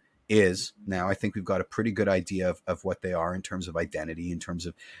team is now. I think we've got a pretty good idea of what they are in terms of identity, in terms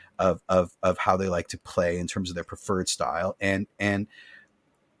of how they like to play, in terms of their preferred style. And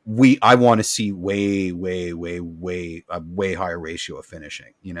I want to see a way higher ratio of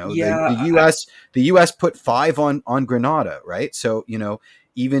finishing. The US put 5 on Grenada, right? So,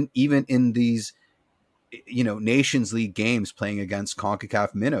 even in these, Nations League games playing against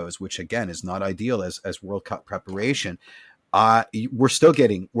CONCACAF minnows, which again is not ideal as World Cup preparation, we're still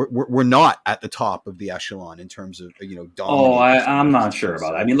we're not at the top of the echelon in terms of I'm not sure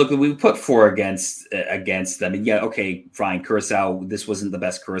about that. I mean, look, we put 4 against them, and yeah, okay, fine. Curacao, this wasn't the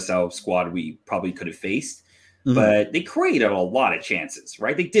best Curacao squad we probably could have faced, but they created a lot of chances,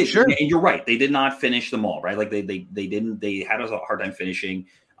 right? They did, sure. And you're right, they did not finish them all, right? Like they didn't. They had a hard time finishing,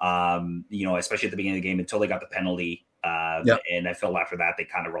 especially at the beginning of the game until they got the penalty, and I felt after that they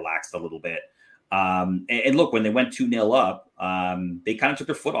kind of relaxed a little bit. And look, when they went 2-0 up, they kind of took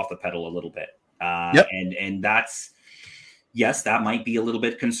their foot off the pedal a little bit. And that's, yes, that might be a little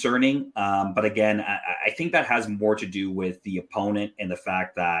bit concerning. But again, I think that has more to do with the opponent and the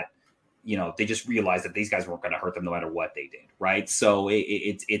fact that, they just realized that these guys weren't going to hurt them no matter what they did. Right. So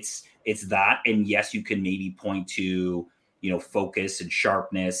it's that. And yes, you can maybe point to, focus and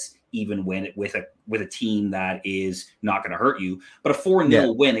sharpness, even when with with a team that is not going to hurt you. But a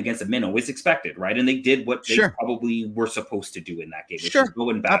 4-0 win against a minnow is expected, right? And they did what they probably were supposed to do in that game, which is go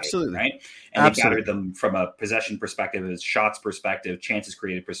and batter them, right? And they battered them from a possession perspective, a shots perspective, chances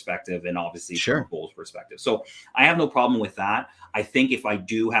created perspective, and obviously from a goals perspective. So I have no problem with that. I think if I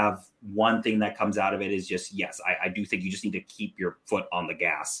do have one thing that comes out of it is just, yes, I do think you just need to keep your foot on the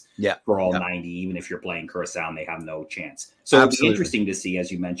gas for all 90, even if you're playing Curacao and they have no chance. So it'll be interesting to see,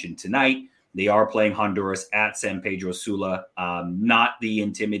 as you mentioned tonight, they are playing Honduras at San Pedro Sula, not the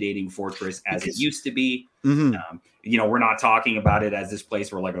intimidating fortress as it used to be. We're not talking about it as this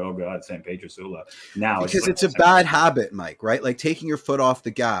place where like, oh God, San Pedro Sula. Now because it's a bad habit, Mike, right? Like taking your foot off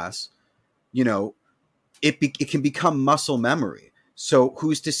the gas, it can become muscle memory. So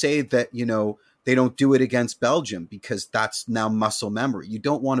who's to say that, they don't do it against Belgium because that's now muscle memory. You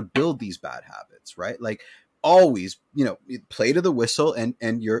don't want to build these bad habits, right? Like always, play to the whistle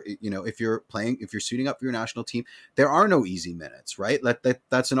and you're, if you're suiting up for your national team, there are no easy minutes, right?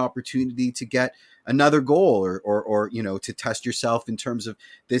 That's an opportunity to get another goal or to test yourself in terms of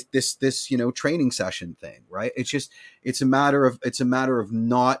this training session thing, right? It's a matter of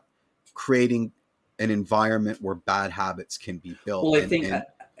not creating an environment where bad habits can be built. Well, I think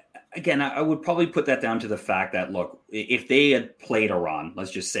again, I would probably put that down to the fact that, look, if they had played Iran, let's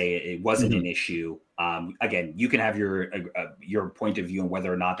just say it wasn't an issue. Again, you can have your point of view on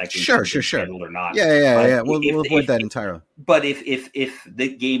whether or not that game sure scheduled or not. Yeah. We'll avoid that entirely. But if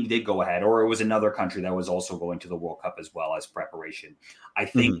the game did go ahead, or it was another country that was also going to the World Cup as well as preparation, I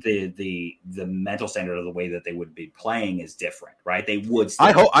think the mental standard of the way that they would be playing is different, right? They would.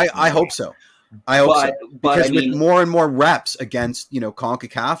 I hope so. Because with more and more reps against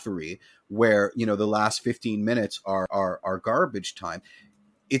CONCACAF, where the last 15 minutes are garbage time,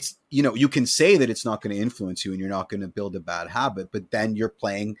 it's you can say that it's not going to influence you and you're not going to build a bad habit, but then you're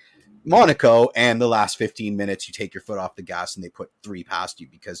playing Monaco and the last 15 minutes you take your foot off the gas and they put 3 past you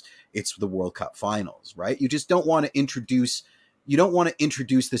because it's the World Cup finals, right? You just don't want to introduce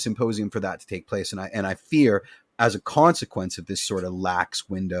this symposium for that to take place, and I fear, as a consequence of this sort of lax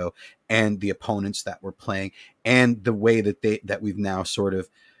window and the opponents that we're playing and the way that we've now sort of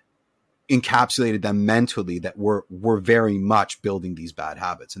encapsulated them mentally, that we're very much building these bad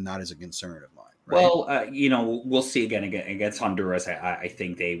habits. And that is a concern of mine. Right? Well, we'll see again against Honduras. I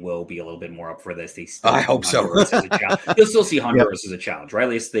think they will be a little bit more up for this. I hope so. You'll still see Honduras as a challenge, right? At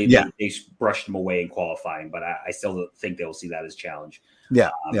least they brushed them away in qualifying, but I still think they'll see that as a challenge.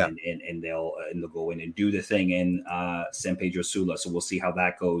 And they'll go in and do the thing in San Pedro Sula. So we'll see how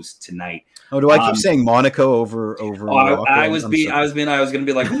that goes tonight. Oh, do I keep saying Monaco over? Morocco? I was going to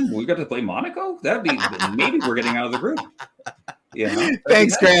be like, we got to play Monaco. That'd be maybe we're getting out of the group.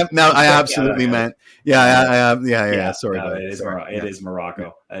 Thanks, Graham. No, I absolutely meant. Sorry, it is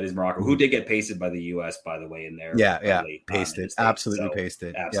Morocco. It is Morocco, who did get pasted by the U.S. by the way in there. Pasted. Absolutely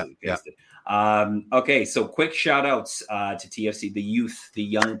pasted. Absolutely pasted. Okay, so quick shout outs to TFC, the youth, the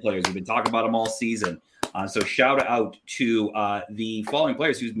young players. We've been talking about them all season. So shout out to the following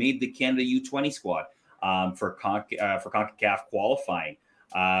players who's made the Canada U20 squad for CONCACAF qualifying.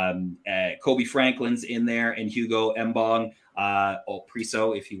 Kobe Franklin's in there and Hugo Mbong.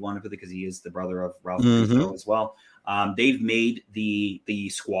 Priso, if you want to put it, because he is the brother of Ralph Priso as well. They've made the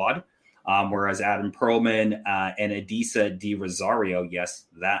squad. Whereas Adam Perlman and Adisa Di Rosario,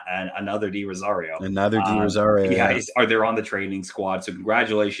 another Di Rosario. They're on the training squad. So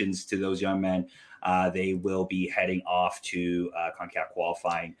congratulations to those young men. They will be heading off to CONCACAF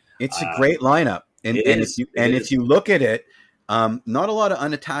qualifying. It's a great lineup, if you look at it, not a lot of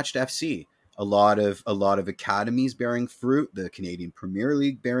unattached FC. A lot of academies bearing fruit. The Canadian Premier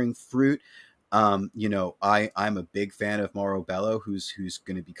League bearing fruit. I'm a big fan of Mauro Bello, who's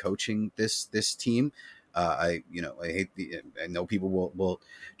going to be coaching this team. I know people will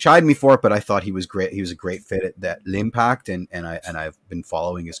chide me for it, but I thought he was great. He was a great fit at L'Impact, and I've been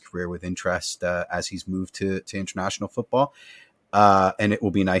following his career with interest as he's moved to international football. And it will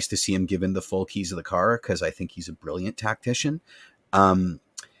be nice to see him given the full keys of the car, because I think he's a brilliant tactician.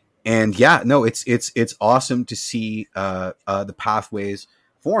 It's awesome to see the pathways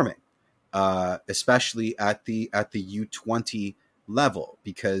forming. Especially at the U20 level,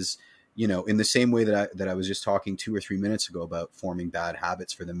 because in the same way that I was just talking 2 or 3 minutes ago about forming bad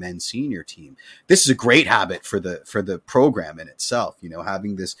habits for the men's senior team, this is a great habit for the program in itself.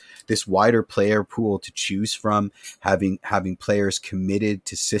 Having this wider player pool to choose from, having players committed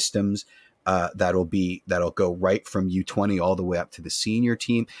to systems that'll go right from U20 all the way up to the senior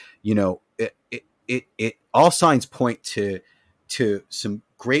team. It all signs point to some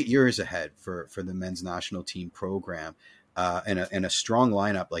great years ahead for the men's national team program. and a strong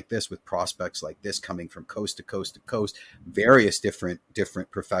lineup like this with prospects like this coming from coast to coast to coast, various different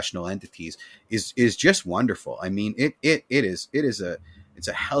professional entities is just wonderful. I mean, it's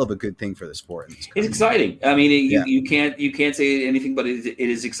a hell of a good thing for the sport. It's exciting. I mean, you can't say anything, but it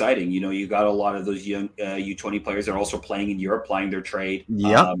is exciting. You know, you got a lot of those young U20 players that are also playing in Europe, playing their trade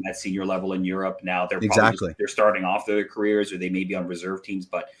at senior level in Europe. Now they're they're starting off their careers, or they may be on reserve teams,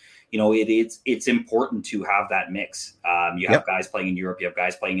 but you know, it's important to have that mix. You have guys playing in Europe, you have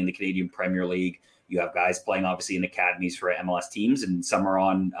guys playing in the Canadian Premier League, you have guys playing obviously in academies for MLS teams, and some are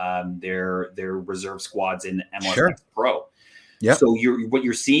on their reserve squads in MLS Pro. Yeah. So what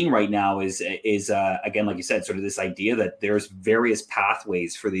you're seeing right now is again, like you said, sort of this idea that there's various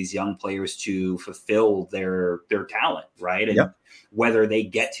pathways for these young players to fulfill their talent, right? And whether they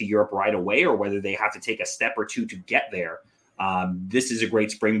get to Europe right away or whether they have to take a step or two to get there, this is a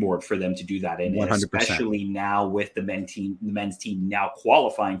great springboard for them to do that. And 100%. Especially now with the men's team now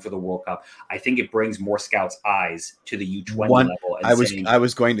qualifying for the World Cup, I think it brings more scouts' eyes to the U20 level. And I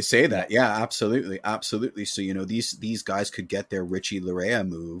was going to say that. Yeah, absolutely. Absolutely. So, you know, these guys could get their Richie Larea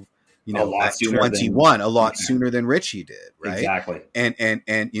move, you know, at 21, a lot sooner than Richie did. Right. Exactly.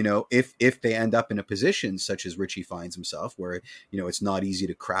 And, you know, if they end up in a position such as Richie finds himself, where, you know, it's not easy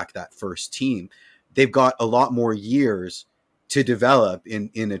to crack that first team, they've got a lot more years to develop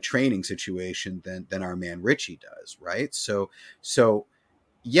in a training situation than our man Richie does, right? So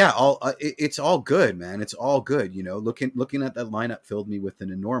yeah, it's all good, man. It's all good. You know, looking at that lineup filled me with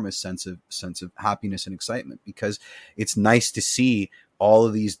an enormous sense of happiness and excitement, because it's nice to see all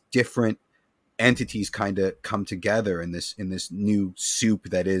of these different entities kind of come together in this new soup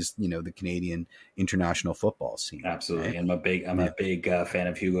that is, you know, the Canadian international football scene. Absolutely. Right? And I'm a big fan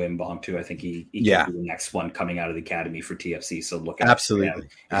of Hugo Mbong too. I think he could be the next one coming out of the academy for TFC. So look at absolutely.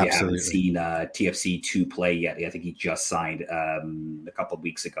 If you haven't seen TFC 2 play yet, I think he just signed a couple of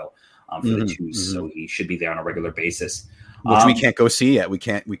weeks ago for the twos. So he should be there on a regular basis. Which we can't go see yet. We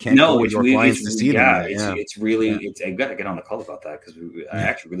can't go to York Lions to see them. It's really I've got to get on the call about that, because I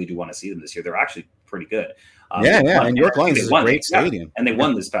actually really do want to see them this year. They're actually pretty good. And York Lions is a great stadium. And they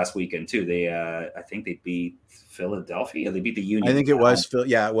won this past weekend too. They I think they beat Philadelphia. They beat the Union. I think it was Phil.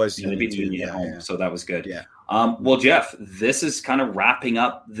 Yeah, it was. They beat the Union at home, so that was good. Yeah. Well, Jeff, this is kind of wrapping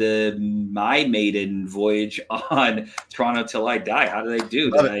up my maiden voyage on Toronto Till I Die. How did I do?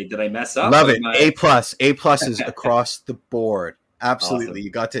 Did I mess up? Love it. A+ is across the board.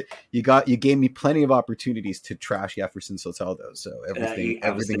 Absolutely. Awesome. You gave me plenty of opportunities to trash Jefferson Soteldo. So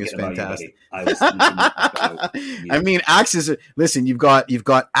everything is fantastic. I mean, listen, you've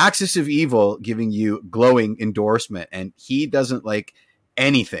got Axis of Evil giving you glowing endorsement, and he doesn't like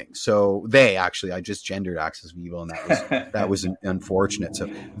anything. So I just gendered Axis of Evil, and that was unfortunate. So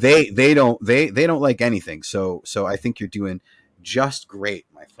they don't like anything. So I think you're doing just great,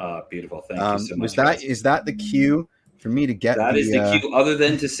 my friend. Beautiful. Thank you so much. Is that the cue for me to get? That is the cue. Other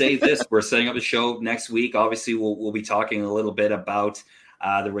than to say this, we're setting up a show next week. Obviously, we'll be talking a little bit about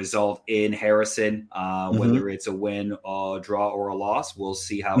the result in Harrison, whether it's a win, a draw, or a loss. We'll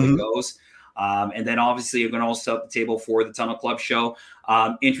see how it goes. And then obviously you're going to also set up the table for the Tunnel Club show.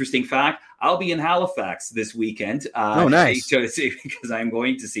 Interesting fact, I'll be in Halifax this weekend. Nice. Because I'm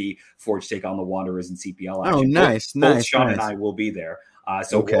going to see Forge take on the Wanderers in CPL. Oh, nice. Both Sean and I will be there.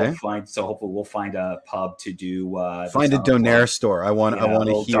 Hopefully we'll find a pub to do. Find a Donair store. I want to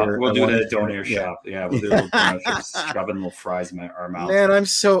hear. We'll do it at a Donair shop. Yeah, we'll do a little Donair, shoving little fries in our mouth. Man, I'm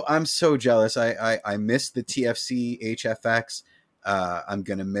so jealous. I missed the TFC HFX. I'm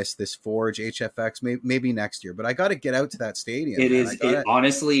gonna miss this Forge HFX maybe next year, but I got to get out to that stadium.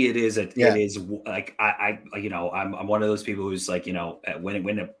 Honestly, it is like I'm one of those people who's like, you know,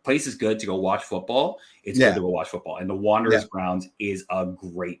 when a place is good to go watch football, it's good to go watch football, and the Wanderers grounds is a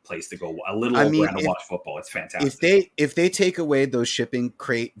great place to go. A little ground to watch football. It's fantastic. If they take away those shipping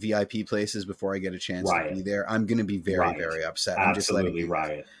crate VIP places before I get a chance to be there, I'm gonna be very very upset. Absolutely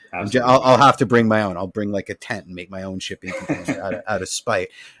riot. I'll have to bring my own. I'll bring like a tent and make my own shipping container out of spite.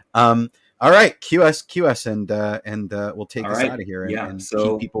 All right, QS, and we'll take us out of here and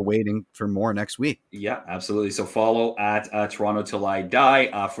keep people waiting for more next week. Yeah, absolutely. So follow at Toronto Till I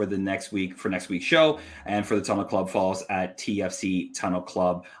Die for next week's show, and for the Tunnel Club, follows at TFC Tunnel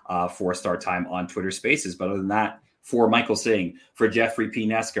Club for start time on Twitter Spaces. But other than that, for Michael Singh, for Jeffrey P.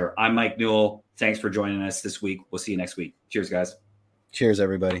 Nesker, I'm Mike Newell. Thanks for joining us this week. We'll see you next week. Cheers, guys. Cheers,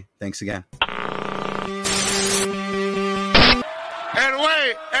 everybody. Thanks again.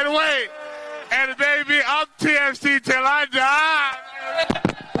 And baby, I'm TFC till I die.